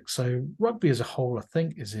fantastic. So rugby as a whole, I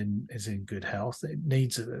think, is in good health. It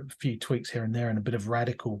needs a few tweaks here and there and a bit of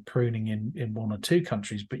radical pruning in one or two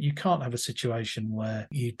countries, but you can't have a situation where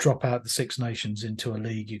you drop out the Six Nations into a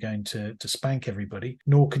league you're going to spank everybody,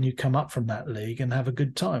 nor can you come up from that league and have a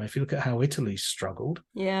good time. If you look at how Italy's struggled,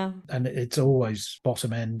 Yeah. And it's always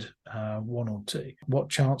bottom end, 1 or 2. What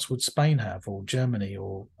chance would Spain have, or Germany,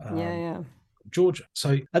 or Yeah. Georgia?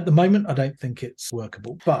 So at the moment, I don't think it's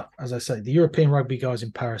workable. But as I say, the European rugby guys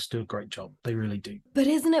in Paris do a great job. They really do. But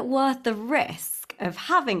isn't it worth the risk of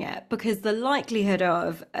having it? Because the likelihood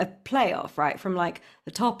of a playoff, right, from like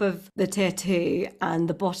the top of the tier 2 and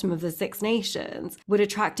the bottom of the Six Nations would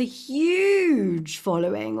attract a huge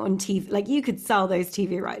following on TV. Like you could sell those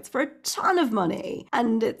TV rights for a ton of money.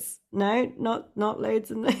 And it's not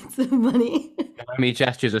loads and loads of money. He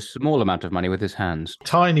gestures a small amount of money with his hands.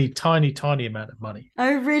 Tiny amount of money.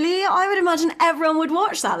 Oh, really? I would imagine everyone would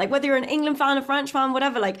watch that. Like whether you're an England fan, a French fan,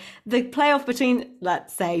 whatever, like the playoff between,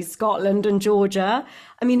 let's say, Scotland and Georgia.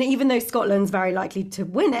 I mean, even though Scotland's very likely to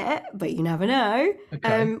win it, but you never know.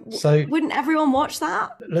 Okay. So wouldn't everyone watch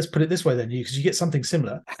that? Let's put it this way then, because you get something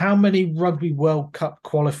similar. How many Rugby World Cup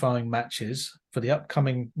qualifying matches for the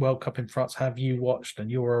upcoming World Cup in France have you watched,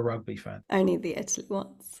 and you're a rugby fan? Only the Italy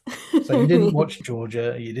ones. So you didn't watch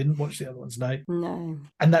Georgia, you didn't watch the other ones, no? No.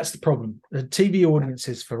 And that's the problem. The TV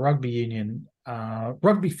audiences for rugby union,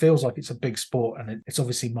 rugby feels like it's a big sport, and it's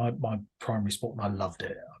obviously my primary sport, and I loved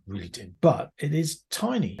it. I really did. But it is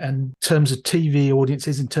tiny. And in terms of TV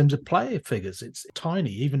audiences, in terms of player figures, it's tiny,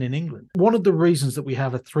 even in England. One of the reasons that we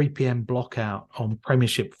have a 3 p.m. block out on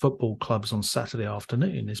Premiership football clubs on Saturday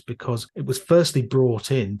afternoon is because it was firstly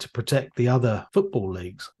brought in to protect the other football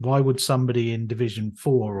leagues. Why would somebody in Division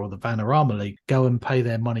 4 or the Vanarama League go and pay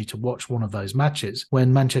their money to watch one of those matches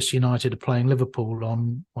when Manchester United are playing Liverpool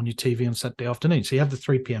on your TV on Saturday afternoon? So you have the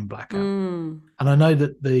 3 p.m. blackout. And I know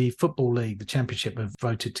that the Football League, the Championship, have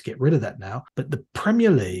voted to get rid of that now, but the Premier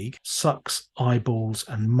League sucks eyeballs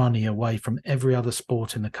and money away from every other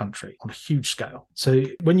sport in the country on a huge scale. So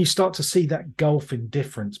when you start to see that gulf in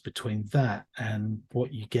difference between that and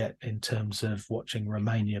what you get in terms of watching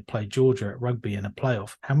Romania play Georgia at rugby in a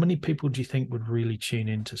playoff, how many people do you think would really tune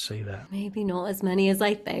in to see that? Maybe not as many as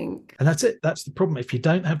I think. And that's it. That's the problem. If you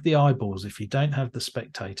don't have the eyeballs, if you don't have the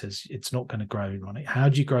spectators, it's not going to grow, Ronnie. How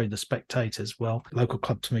do you grow the spectators? Well, local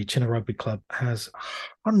club to me, Chinna Rugby Club, has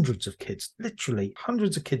hundreds of kids, literally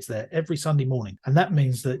hundreds of kids there every Sunday morning. And that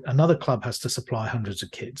means that another club has to supply hundreds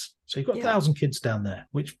of kids. So you've got 1,000 kids down there,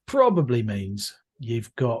 which probably means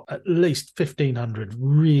you've got at least 1,500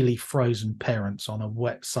 really frozen parents on a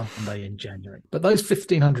wet Sunday in January. But those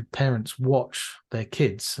 1,500 parents watch their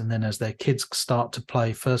kids, and then as their kids start to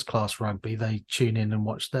play first-class rugby, they tune in and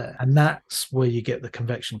watch there. And that's where you get the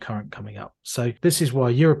convection current coming up. So this is why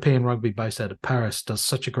European rugby based out of Paris does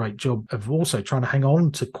such a great job of also trying to hang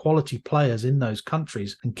on to quality players in those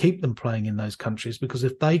countries and keep them playing in those countries, because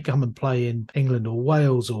if they come and play in England or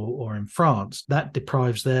Wales or in France, that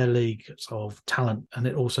deprives their leagues of talent, and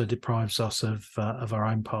it also deprives us of our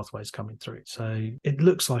own pathways coming through. So it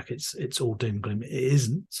looks like it's all doom and gloom. It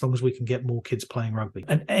isn't. As long as we can get more kids playing rugby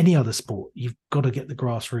and any other sport, you've got to get the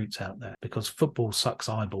grassroots out there, because football sucks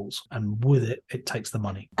eyeballs, and with it takes the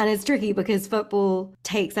money. And it's tricky because football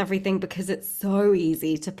takes everything, because it's so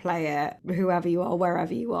easy to play it whoever you are,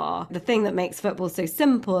 wherever you are. The thing that makes football so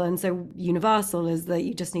simple and so universal is that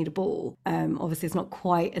you just need a ball. Obviously it's not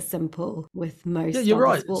quite as simple with most you're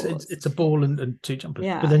other right. sports. It's a ball and two jumpers.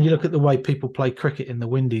 Yeah. But then you look at the way people play cricket in the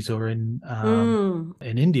Windies or in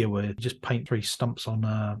India, where you just paint 3 stumps on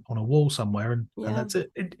a wall somewhere and that's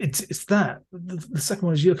it. It's that. The second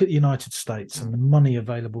one is you look at the United States and the money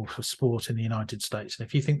available for sport in the United States. And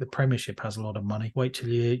if you think the Premiership has a lot of money, wait till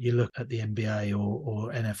you look at the NBA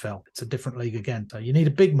or NFL. It's a different league again. So you need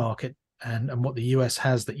a big market. And what the US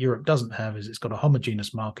has that Europe doesn't have is it's got a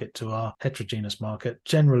homogeneous market to our heterogeneous market.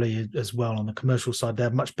 Generally, as well, on the commercial side, they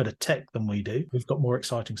have much better tech than we do. We've got more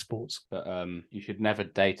exciting sports. But you should never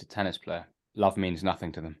date a tennis player. Love means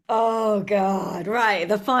nothing to them. Oh, God. Right.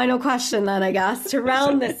 The final question then, I guess, to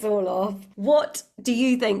round this all off. What do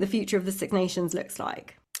you think the future of the Six Nations looks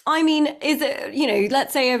like? I mean, is it,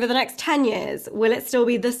 let's say over the next 10 years, will it still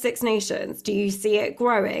be the Six Nations? Do you see it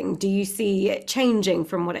growing? Do you see it changing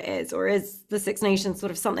from what it is? Or is the Six Nations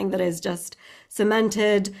sort of something that is just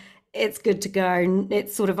cemented? It's good to go.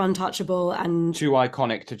 It's sort of untouchable and too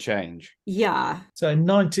iconic to change. Yeah. So in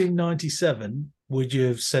 1997, would you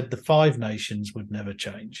have said the 5 nations would never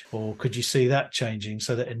change? Or could you see that changing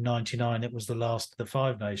so that in 99 it was the last of the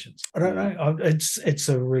 5 nations? I don't know. It's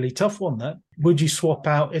a really tough one, that. Would you swap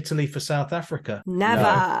out Italy for South Africa?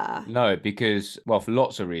 Never. No, because, well, for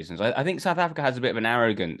lots of reasons. I think South Africa has a bit of an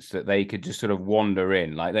arrogance that they could just sort of wander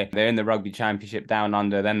in. Like they're in the Rugby Championship down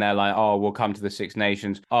under, then they're like, oh, we'll come to the Six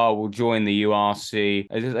Nations. Oh, we'll join the URC.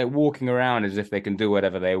 As if they're walking around as if they can do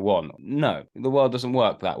whatever they want. No, the world doesn't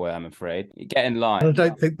work that way, I'm afraid. You get in line. I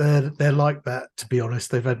don't think they're like that, to be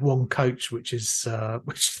honest. They've had one coach which is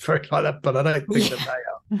very like that, but I don't think that they are.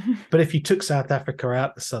 But if you took South Africa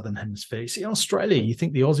out the Southern Hemisphere, you see Australia, you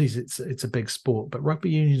think the Aussies, it's a big sport, but rugby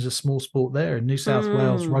union is a small sport there. In New South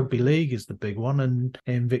Wales, Rugby League is the big one, and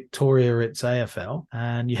in Victoria, it's AFL.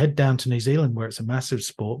 And you head down to New Zealand, where it's a massive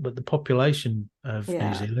sport, but the population of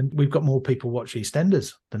New Zealand, we've got more people watch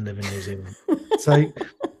EastEnders than live in New Zealand. So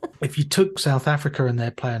if you took South Africa and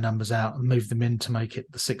their player numbers out and moved them in to make it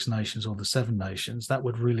the Six Nations or the Seven Nations, that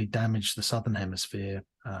would really damage the Southern Hemisphere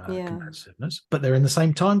competitiveness. But they're in the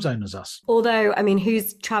same time zone as us. Although, I mean,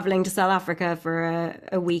 who's traveling to South Africa for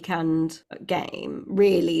a weekend game,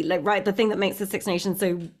 really? Like, right, the thing that makes the Six Nations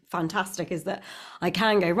so fantastic is that I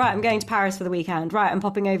can go, right, I'm going to Paris for the weekend, right, I'm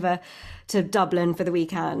popping over to Dublin for the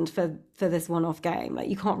weekend for this one-off game. Like,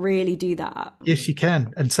 you can't really do that. Yes, you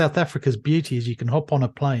can. And South Africa's beauty is you can hop on a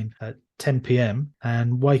plane at 10 p.m.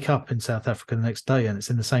 and wake up in South Africa the next day, and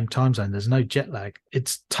it's in the same time zone. There's no jet lag.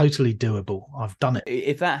 It's totally doable. I've done it.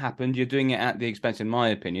 If that happened, you're doing it at the expense, in my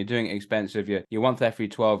opinion, you're doing it at the expense of your once every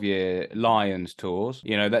 12-year Lions tours.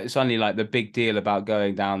 You know, that suddenly like the big deal about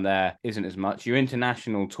going down there isn't as much. Your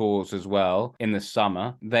international tours as well in the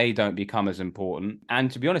summer, they don't become as important.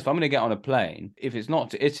 And to be honest, if I'm going to get on a plane, if it's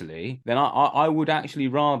not to Italy, then I would actually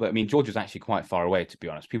rather, I mean, Georgia's actually quite far away, to be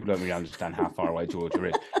honest. People don't really understand how far away Georgia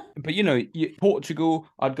is. But, you know, Portugal,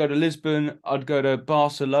 I'd go to Lisbon, I'd go to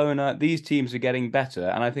Barcelona. These teams are getting better.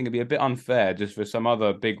 And I think it'd be a bit unfair just for some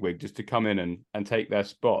other bigwig just to come in and take their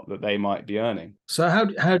spot that they might be earning. So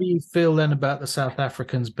how do you feel then about the South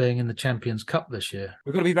Africans being in the Champions Cup this year?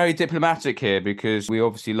 We've got to be very diplomatic here because we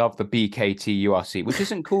obviously love the BKT URC, which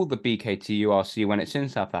isn't called the BKT URC when it's in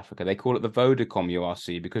South Africa. They call it the Vodacom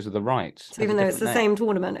URC because of the rights. So even though it's the same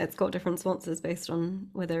tournament, it's got different sponsors based on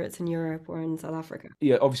whether it's in Europe or in South Africa.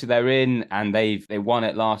 Yeah, obviously they're in and they won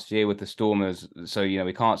it last year with the Stormers. So, you know,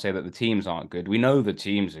 we can't say that the teams aren't good. We know the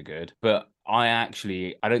teams are good, but I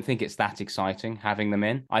don't think it's that exciting having them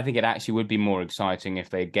in. I think it actually would be more exciting if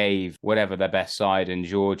they gave whatever their best side in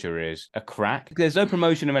Georgia is a crack. There's no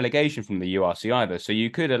promotion and relegation from the URC either, so you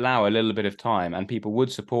could allow a little bit of time and people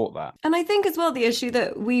would support that. And I think as well the issue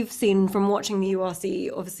that we've seen from watching the URC,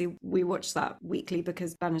 obviously we watch that weekly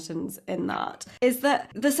because Benetton's in that, is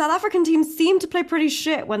that the South African teams seem to play pretty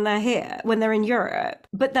shit when they're here, when they're in Europe.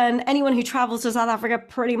 But then anyone who travels to South Africa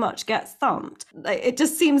pretty much gets thumped. It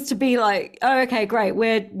just seems to be like, oh, okay, great,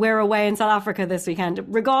 we're away in South Africa this weekend,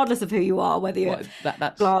 regardless of who you are, whether you're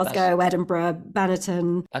Glasgow, Edinburgh,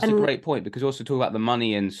 Benetton. That's a great point, because you also talk about the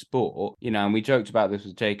money in sport, you know, and we joked about this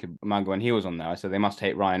with Jacob Umaga when he was on there. I said they must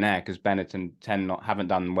hate Ryanair because Benetton haven't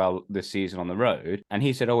done well this season on the road. And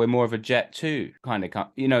he said, oh, we're more of a Jet 2 kind of,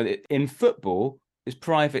 you know, in football, it's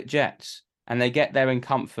private jets and they get there in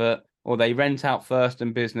comfort, or they rent out first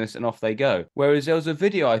and business and off they go. Whereas there was a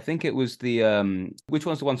video, I think it was which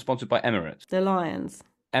one's the one sponsored by Emirates? The Lions.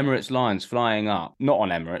 Emirates Lions flying up, not on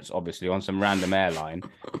Emirates, obviously, on some random airline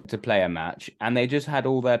to play a match. And they just had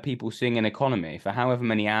all their people singing economy for however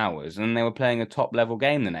many hours. And they were playing a top level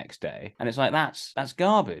game the next day. And it's like, that's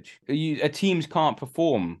garbage. Teams can't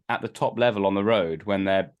perform at the top level on the road when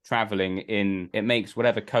they're traveling in. It makes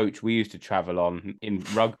whatever coach we used to travel on in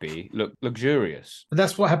rugby look luxurious. But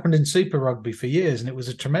that's what happened in Super Rugby for years. And it was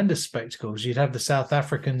a tremendous spectacle. You'd have the South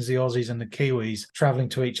Africans, the Aussies and the Kiwis traveling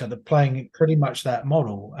to each other, playing pretty much that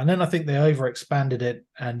model. And then I think they overexpanded it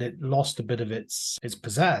and it lost a bit of its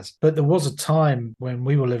pizzazz. But there was a time when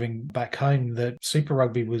we were living back home that Super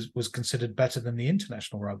Rugby was considered better than the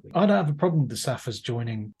international rugby. I don't have a problem with the Saffers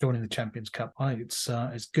joining the Champions Cup. I think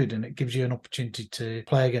it's good, and it gives you an opportunity to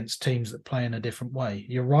play against teams that play in a different way.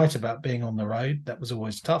 You're right about being on the road. That was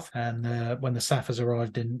always tough. And when the Saffers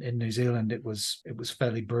arrived in New Zealand, it was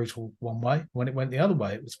fairly brutal one way. When it went the other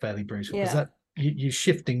way, it was fairly brutal. Yeah. You're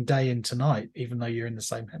shifting day into night, even though you're in the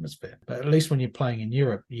same hemisphere. But at least when you're playing in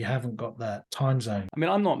Europe, you haven't got that time zone. I mean,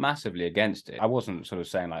 I'm not massively against it. I wasn't sort of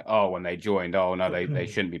saying like, oh, when they joined, oh, no, they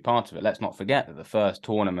shouldn't be part of it. Let's not forget that the first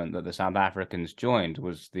tournament that the South Africans joined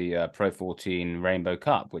was the Pro 14 Rainbow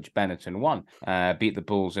Cup, which Benetton won. Beat the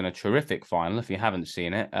Bulls in a terrific final. If you haven't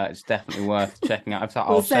seen it, it's definitely worth checking out.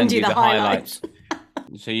 I'll send you the highlights.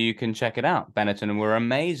 So you can check it out. Benetton were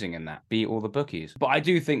amazing in that. Beat all the bookies. But I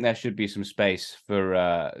do think there should be some space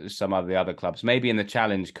for some of the other clubs, maybe in the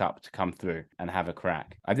Challenge Cup, to come through and have a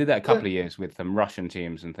crack. I did that a couple of years with some Russian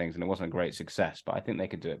teams and things, and it wasn't a great success, but I think they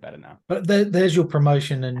could do it better now. But there's your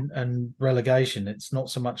promotion and relegation. It's not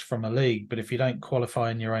so much from a league, but if you don't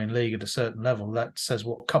qualify in your own league at a certain level, that says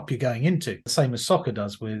what cup you're going into. The same as soccer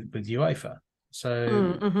does with UEFA.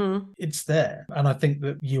 So it's there. And I think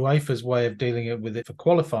that UEFA's way of dealing with it for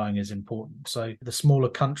qualifying is important. So the smaller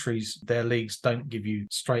countries, their leagues don't give you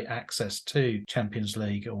straight access to Champions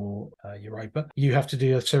League or Europa. You have to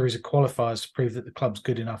do a series of qualifiers to prove that the club's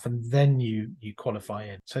good enough, and then you qualify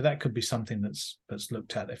in. So that could be something that's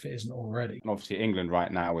looked at if it isn't already. Obviously, England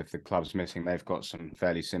right now, with the clubs missing, they've got some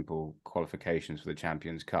fairly simple qualifications for the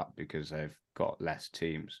Champions Cup because they've got less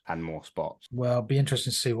teams and more spots. Well, it'll be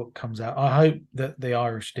interesting to see what comes out. I hope that the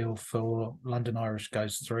Irish deal for London Irish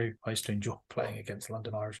goes through. I used to enjoy playing against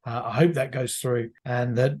London Irish. I hope that goes through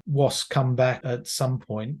and that Wasps come back at some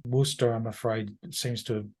point. Worcester, I'm afraid, seems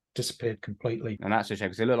to have disappeared completely. And that's a shame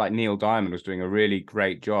because it looked like Neil Diamond was doing a really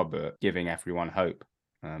great job at giving everyone hope.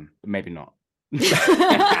 Maybe not.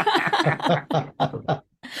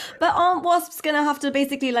 But aren't Wasps going to have to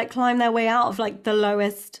basically like climb their way out of like the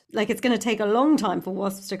lowest? Like it's going to take a long time for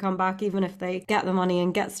Wasps to come back, even if they get the money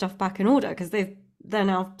and get stuff back in order, because they're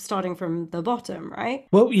now starting from the bottom, right?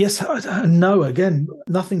 Well, yes, no. Again,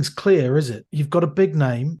 nothing's clear, is it? You've got a big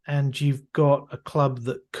name and you've got a club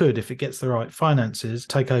that could, if it gets the right finances,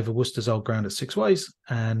 take over Worcester's old ground at Six Ways.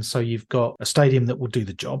 And so you've got a stadium that will do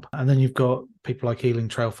the job. And then you've got people like Ealing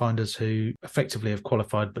Trailfinders who effectively have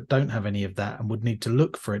qualified but don't have any of that and would need to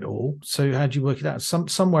look for it all. So how do you work it out?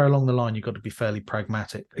 Somewhere along the line, you've got to be fairly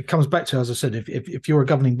pragmatic. It comes back to, as I said, if you're a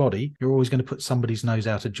governing body, you're always going to put somebody's nose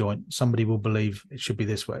out of joint. Somebody will believe it should be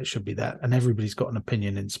this way, it should be that. And everybody's got an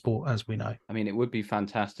opinion in sport, as we know. I mean, it would be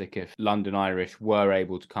fantastic if London Irish were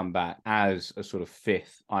able to come back as a sort of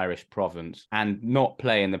fifth Irish province and not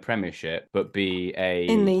play in the Premiership, but be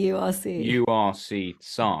in the URC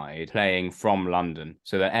side playing from London,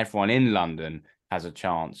 so that everyone in London has a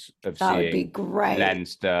chance of that seeing would be great.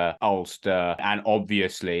 Leinster, Ulster, and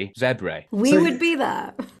obviously Zebre. We would be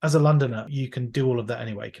there. As a Londoner, you can do all of that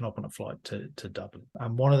anyway. You can hop on a flight to Dublin.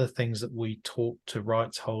 And one of the things that we talk to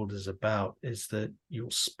rights holders about is that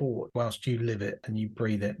your sport, whilst you live it and you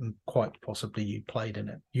breathe it and quite possibly you played in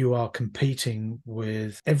it, you are competing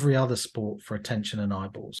with every other sport for attention and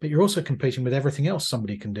eyeballs. But you're also competing with everything else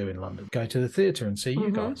somebody can do in London. Go to the theatre and see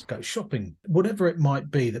you guys. Go shopping. Whatever it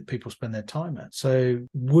might be that people spend their time at. So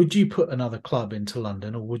would you put another club into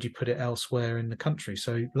London or would you put it elsewhere in the country?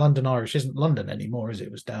 So London Irish isn't London anymore, is it?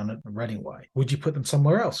 It was down at Reading Way. Would you put them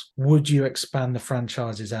somewhere else? Would you expand the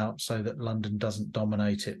franchises out so that London doesn't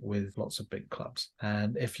dominate it with lots of big clubs?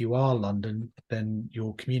 And if you are London, then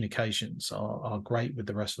your communications are great with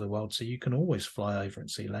the rest of the world. So you can always fly over and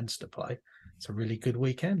see Leinster play. It's a really good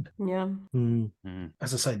weekend. Yeah.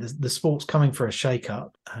 As I say, the sport's coming for a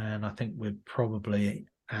shake-up, and I think we're probably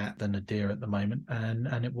at the nadir at the moment, and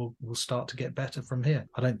it will start to get better from here.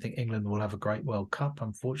 I don't think England will have a great World Cup,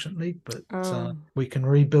 unfortunately, but we can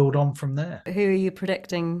rebuild on from there. Who are you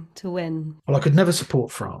predicting to win? Well, I could never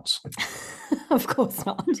support France. Of course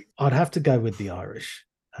not. I'd have to go with the Irish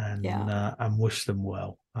and wish them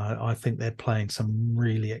well. I think they're playing some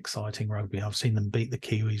really exciting rugby. I've seen them beat the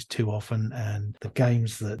Kiwis too often, and the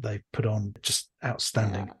games that they've put on just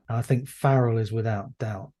outstanding. Yeah. I think Farrell is without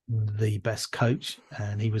doubt the best coach,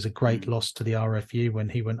 and he was a great loss to the RFU when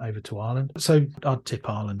he went over to Ireland. So I'd tip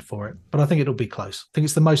Ireland for it, but I think it'll be close. I think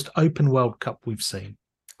it's the most open World Cup we've seen.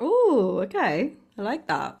 Oh, okay. I like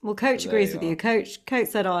that. Well, Coach agrees with you. Coach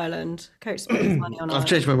said Ireland. Coach spent his money on Ireland. I've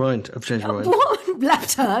changed my mind. What?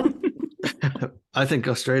 Left turn? I think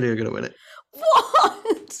Australia are going to win it.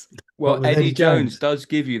 What? Well, Eddie Jones does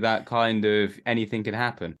give you that kind of anything can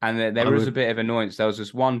happen. And there was a bit of annoyance. There was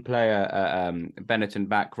this one player, Benetton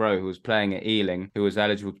back row, who was playing at Ealing, who was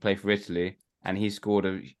eligible to play for Italy. And he scored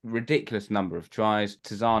a ridiculous number of tries.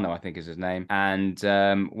 Tizzano, I think is his name. And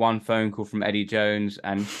one phone call from Eddie Jones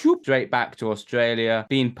and straight back to Australia,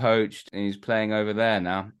 being poached. And he's playing over there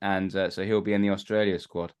now. And so he'll be in the Australia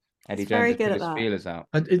squad. Eddie Jones put his feelers out.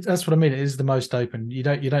 That's what I mean. It is the most open. You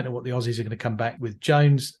don't know what the Aussies are going to come back with.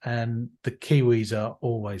 Jones and the Kiwis are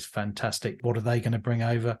always fantastic. What are they going to bring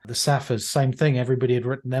over? The Saffers, same thing. Everybody had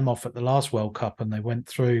written them off at the last World Cup, and they went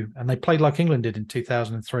through and they played like England did in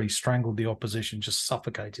 2003, strangled the opposition, just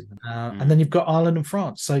suffocated them. And then you've got Ireland and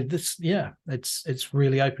France. So this, it's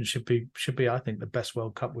really open. Should be, I think, the best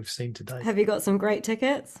World Cup we've seen today. Have you got some great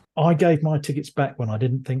tickets? I gave my tickets back when I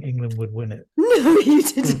didn't think England would win it. No. No, you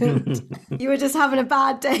didn't. You were just having a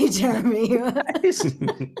bad day, Jeremy.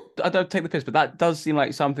 I don't take the piss, but that does seem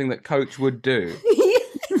like something that coach would do.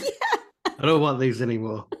 I don't want these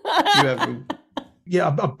anymore. You have them.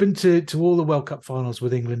 Yeah, I've been to all the World Cup finals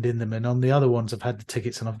with England in them, and on the other ones, I've had the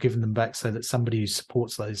tickets and I've given them back so that somebody who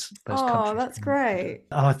supports those countries. Oh, that's great.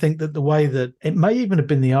 And I think that the way that it may even have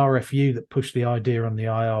been the RFU that pushed the idea on the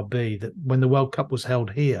IRB that when the World Cup was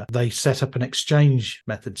held here, they set up an exchange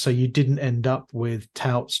method. So you didn't end up with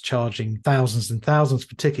touts charging thousands and thousands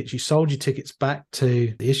for tickets. You sold your tickets back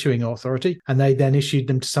to the issuing authority and they then issued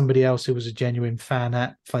them to somebody else who was a genuine fan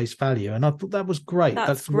at face value. And I thought that was great.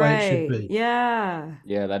 That's the way it should be. Yeah.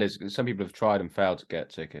 Yeah, that is. Some people have tried and failed to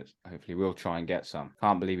get tickets. Hopefully, we'll try and get some.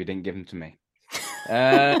 Can't believe he didn't give them to me.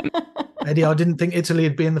 Eddie, I didn't think Italy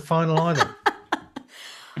would be in the final either.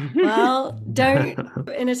 Well, don't.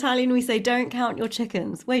 In Italian, we say don't count your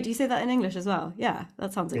chickens. Wait, do you say that in English as well? Yeah,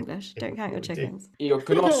 that sounds English. Don't count your chickens. Io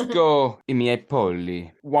conosco I miei polli.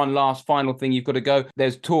 One last final thing you've got to go.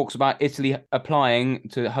 There's talks about Italy applying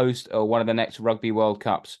to host one of the next Rugby World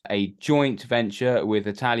Cups, a joint venture with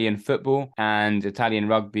Italian football and Italian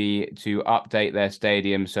rugby to update their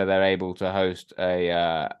stadium so they're able to host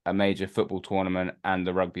a major football tournament and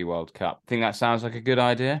the Rugby World Cup. Think that sounds like a good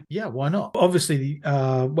idea? Yeah, why not? Obviously,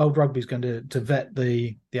 World Rugby is going to vet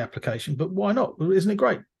the application, but why not? Isn't it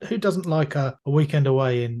great? Who doesn't like a weekend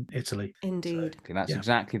away in Italy? Indeed. So, that's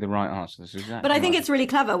exactly the right answer. But I think it's really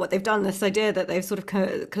clever what they've done, this idea that they've sort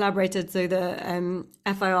of collaborated, so the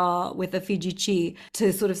FIR with the FIGC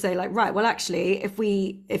to sort of say like, right, well, actually,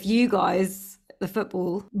 if you guys, the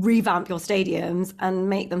football, revamp your stadiums and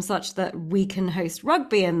make them such that we can host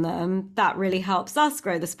rugby in them, that really helps us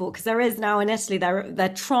grow the sport. Because there is now in Italy,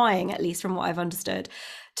 they're trying, at least from what I've understood,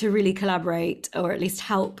 to really collaborate or at least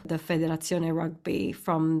help the Federazione Rugby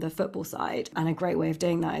from the football side. And a great way of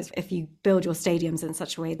doing that is if you build your stadiums in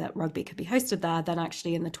such a way that rugby could be hosted there, then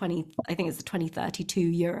actually in the 2032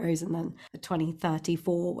 Euros and then the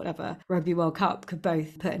 2034, whatever, Rugby World Cup could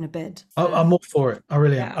both put in a bid. So, I'm all for it. I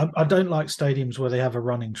really am. I don't like stadiums where they have a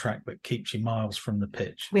running track that keeps you miles from the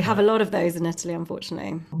pitch. We have a lot of those in Italy,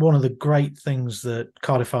 unfortunately. One of the great things that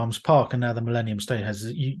Cardiff Arms Park and now the Millennium Stadium has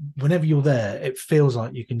is whenever you're there, it feels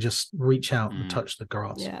like you can just reach out and touch the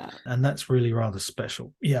grass. Yeah. And that's really rather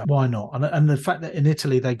special. Yeah, why not? And the fact that in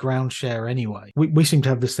Italy they ground share anyway. We seem to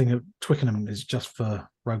have this thing that Twickenham is just for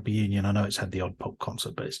rugby union. I know it's had the odd pop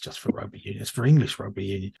concert, but it's just for rugby union. It's for English rugby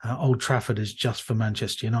union. Old Trafford is just for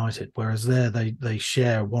Manchester United, whereas there they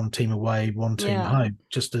share one team away, one team home,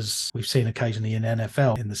 just as we've seen occasionally in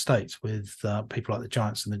NFL in the States with people like the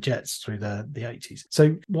Giants and the Jets through the 80s.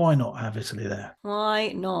 So why not have Italy there? Why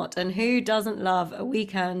not? And who doesn't love a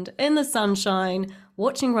weekend in the sunshine,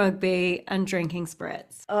 watching rugby and drinking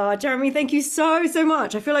spritz? Oh, Jeremy, thank you so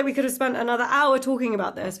much. I feel like we could have spent another hour talking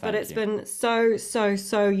about this, but it's been so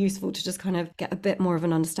useful to just kind of get a bit more of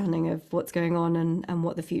an understanding of what's going on and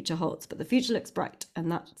what the future holds. But the future looks bright,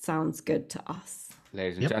 and that sounds good to us.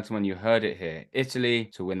 Ladies and gentlemen, you heard it here. Italy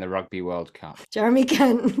to win the Rugby World Cup. Jeremy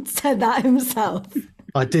Kent said that himself.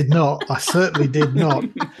 I did not. I certainly did not.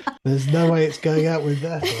 There's no way it's going out with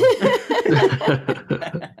that.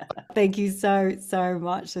 Thank you so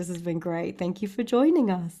much. This has been great. Thank you for joining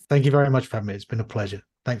us. Thank you very much for having me. It's been a pleasure.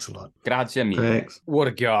 Thanks a lot. Grazie mille. Thanks. What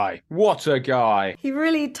a guy. What a guy. He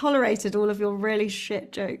really tolerated all of your really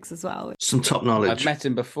shit jokes as well. Some top knowledge. I've met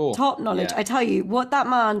him before. Top knowledge. Yeah. I tell you, what that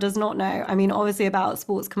man does not know, I mean, obviously about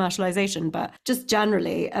sports commercialization, but just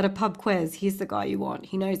generally at a pub quiz, he's the guy you want.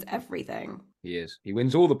 He knows everything. He is. He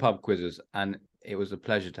wins all the pub quizzes, and it was a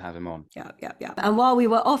pleasure to have him on. Yeah. And while we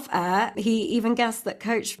were off air, he even guessed that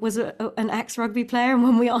Coach was an ex-rugby player. And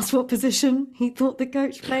when we asked what position he thought the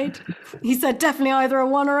coach played, he said definitely either a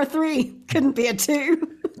 1 or a 3. Couldn't be a 2.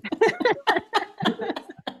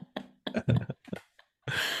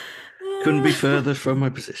 Couldn't be further from my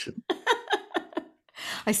position.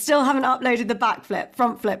 I still haven't uploaded the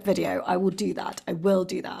front flip video. I will do that.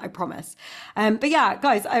 I promise. But yeah,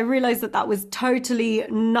 guys, I realized that was totally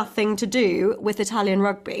nothing to do with Italian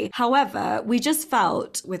rugby. However, we just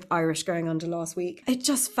felt, with Irish going under last week, it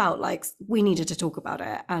just felt like we needed to talk about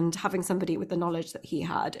it. And having somebody with the knowledge that he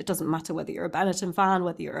had, it doesn't matter whether you're a Benetton fan,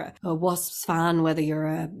 whether you're a Wasps fan, whether you're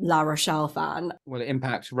a La Rochelle fan. Well, it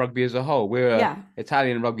impacts rugby as a whole. We're an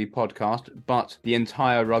Italian rugby podcast, but the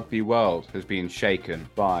entire rugby world has been shaken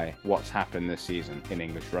by what's happened this season in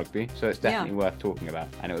English rugby. So it's definitely worth talking about.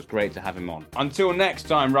 And it was great to have him on. Until next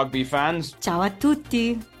time, rugby fans. Ciao a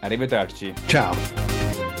tutti. Arrivederci. Ciao.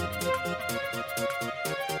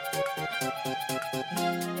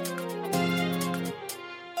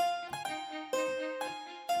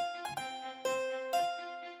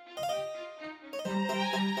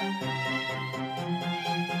 Bye.